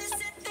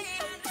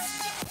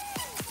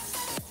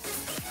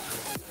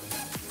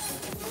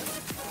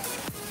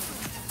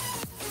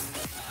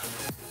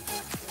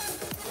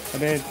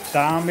 अरे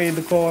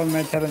तामिद को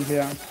मैं चैलेंज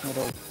दिया.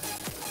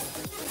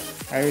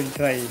 I will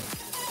try.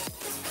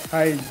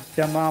 Hi,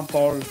 Jama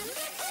Paul.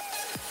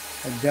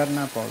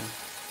 Jarna Paul.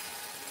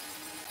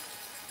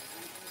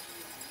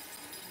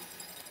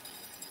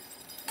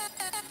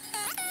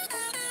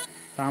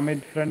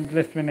 तामिद friend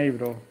list में नहीं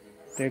ब्रो.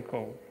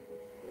 देखो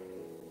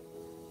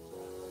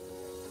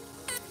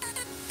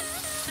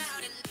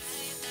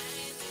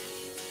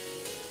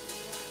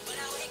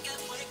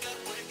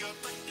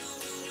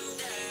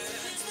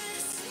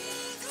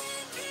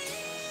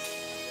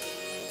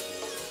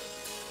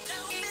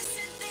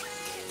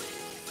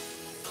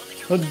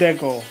खुद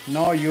देखो.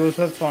 No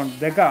users found.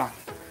 देखा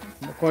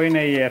कोई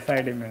नहीं है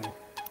साइड में.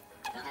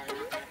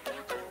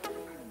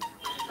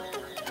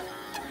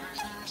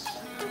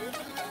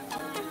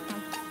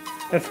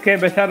 SK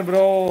बेचार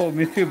bro.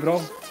 Miss you bro.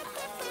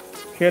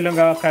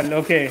 खेलूंगा कल.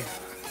 Okay.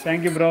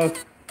 Thank you bro.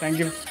 Thank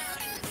you.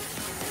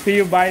 C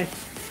you. Bye.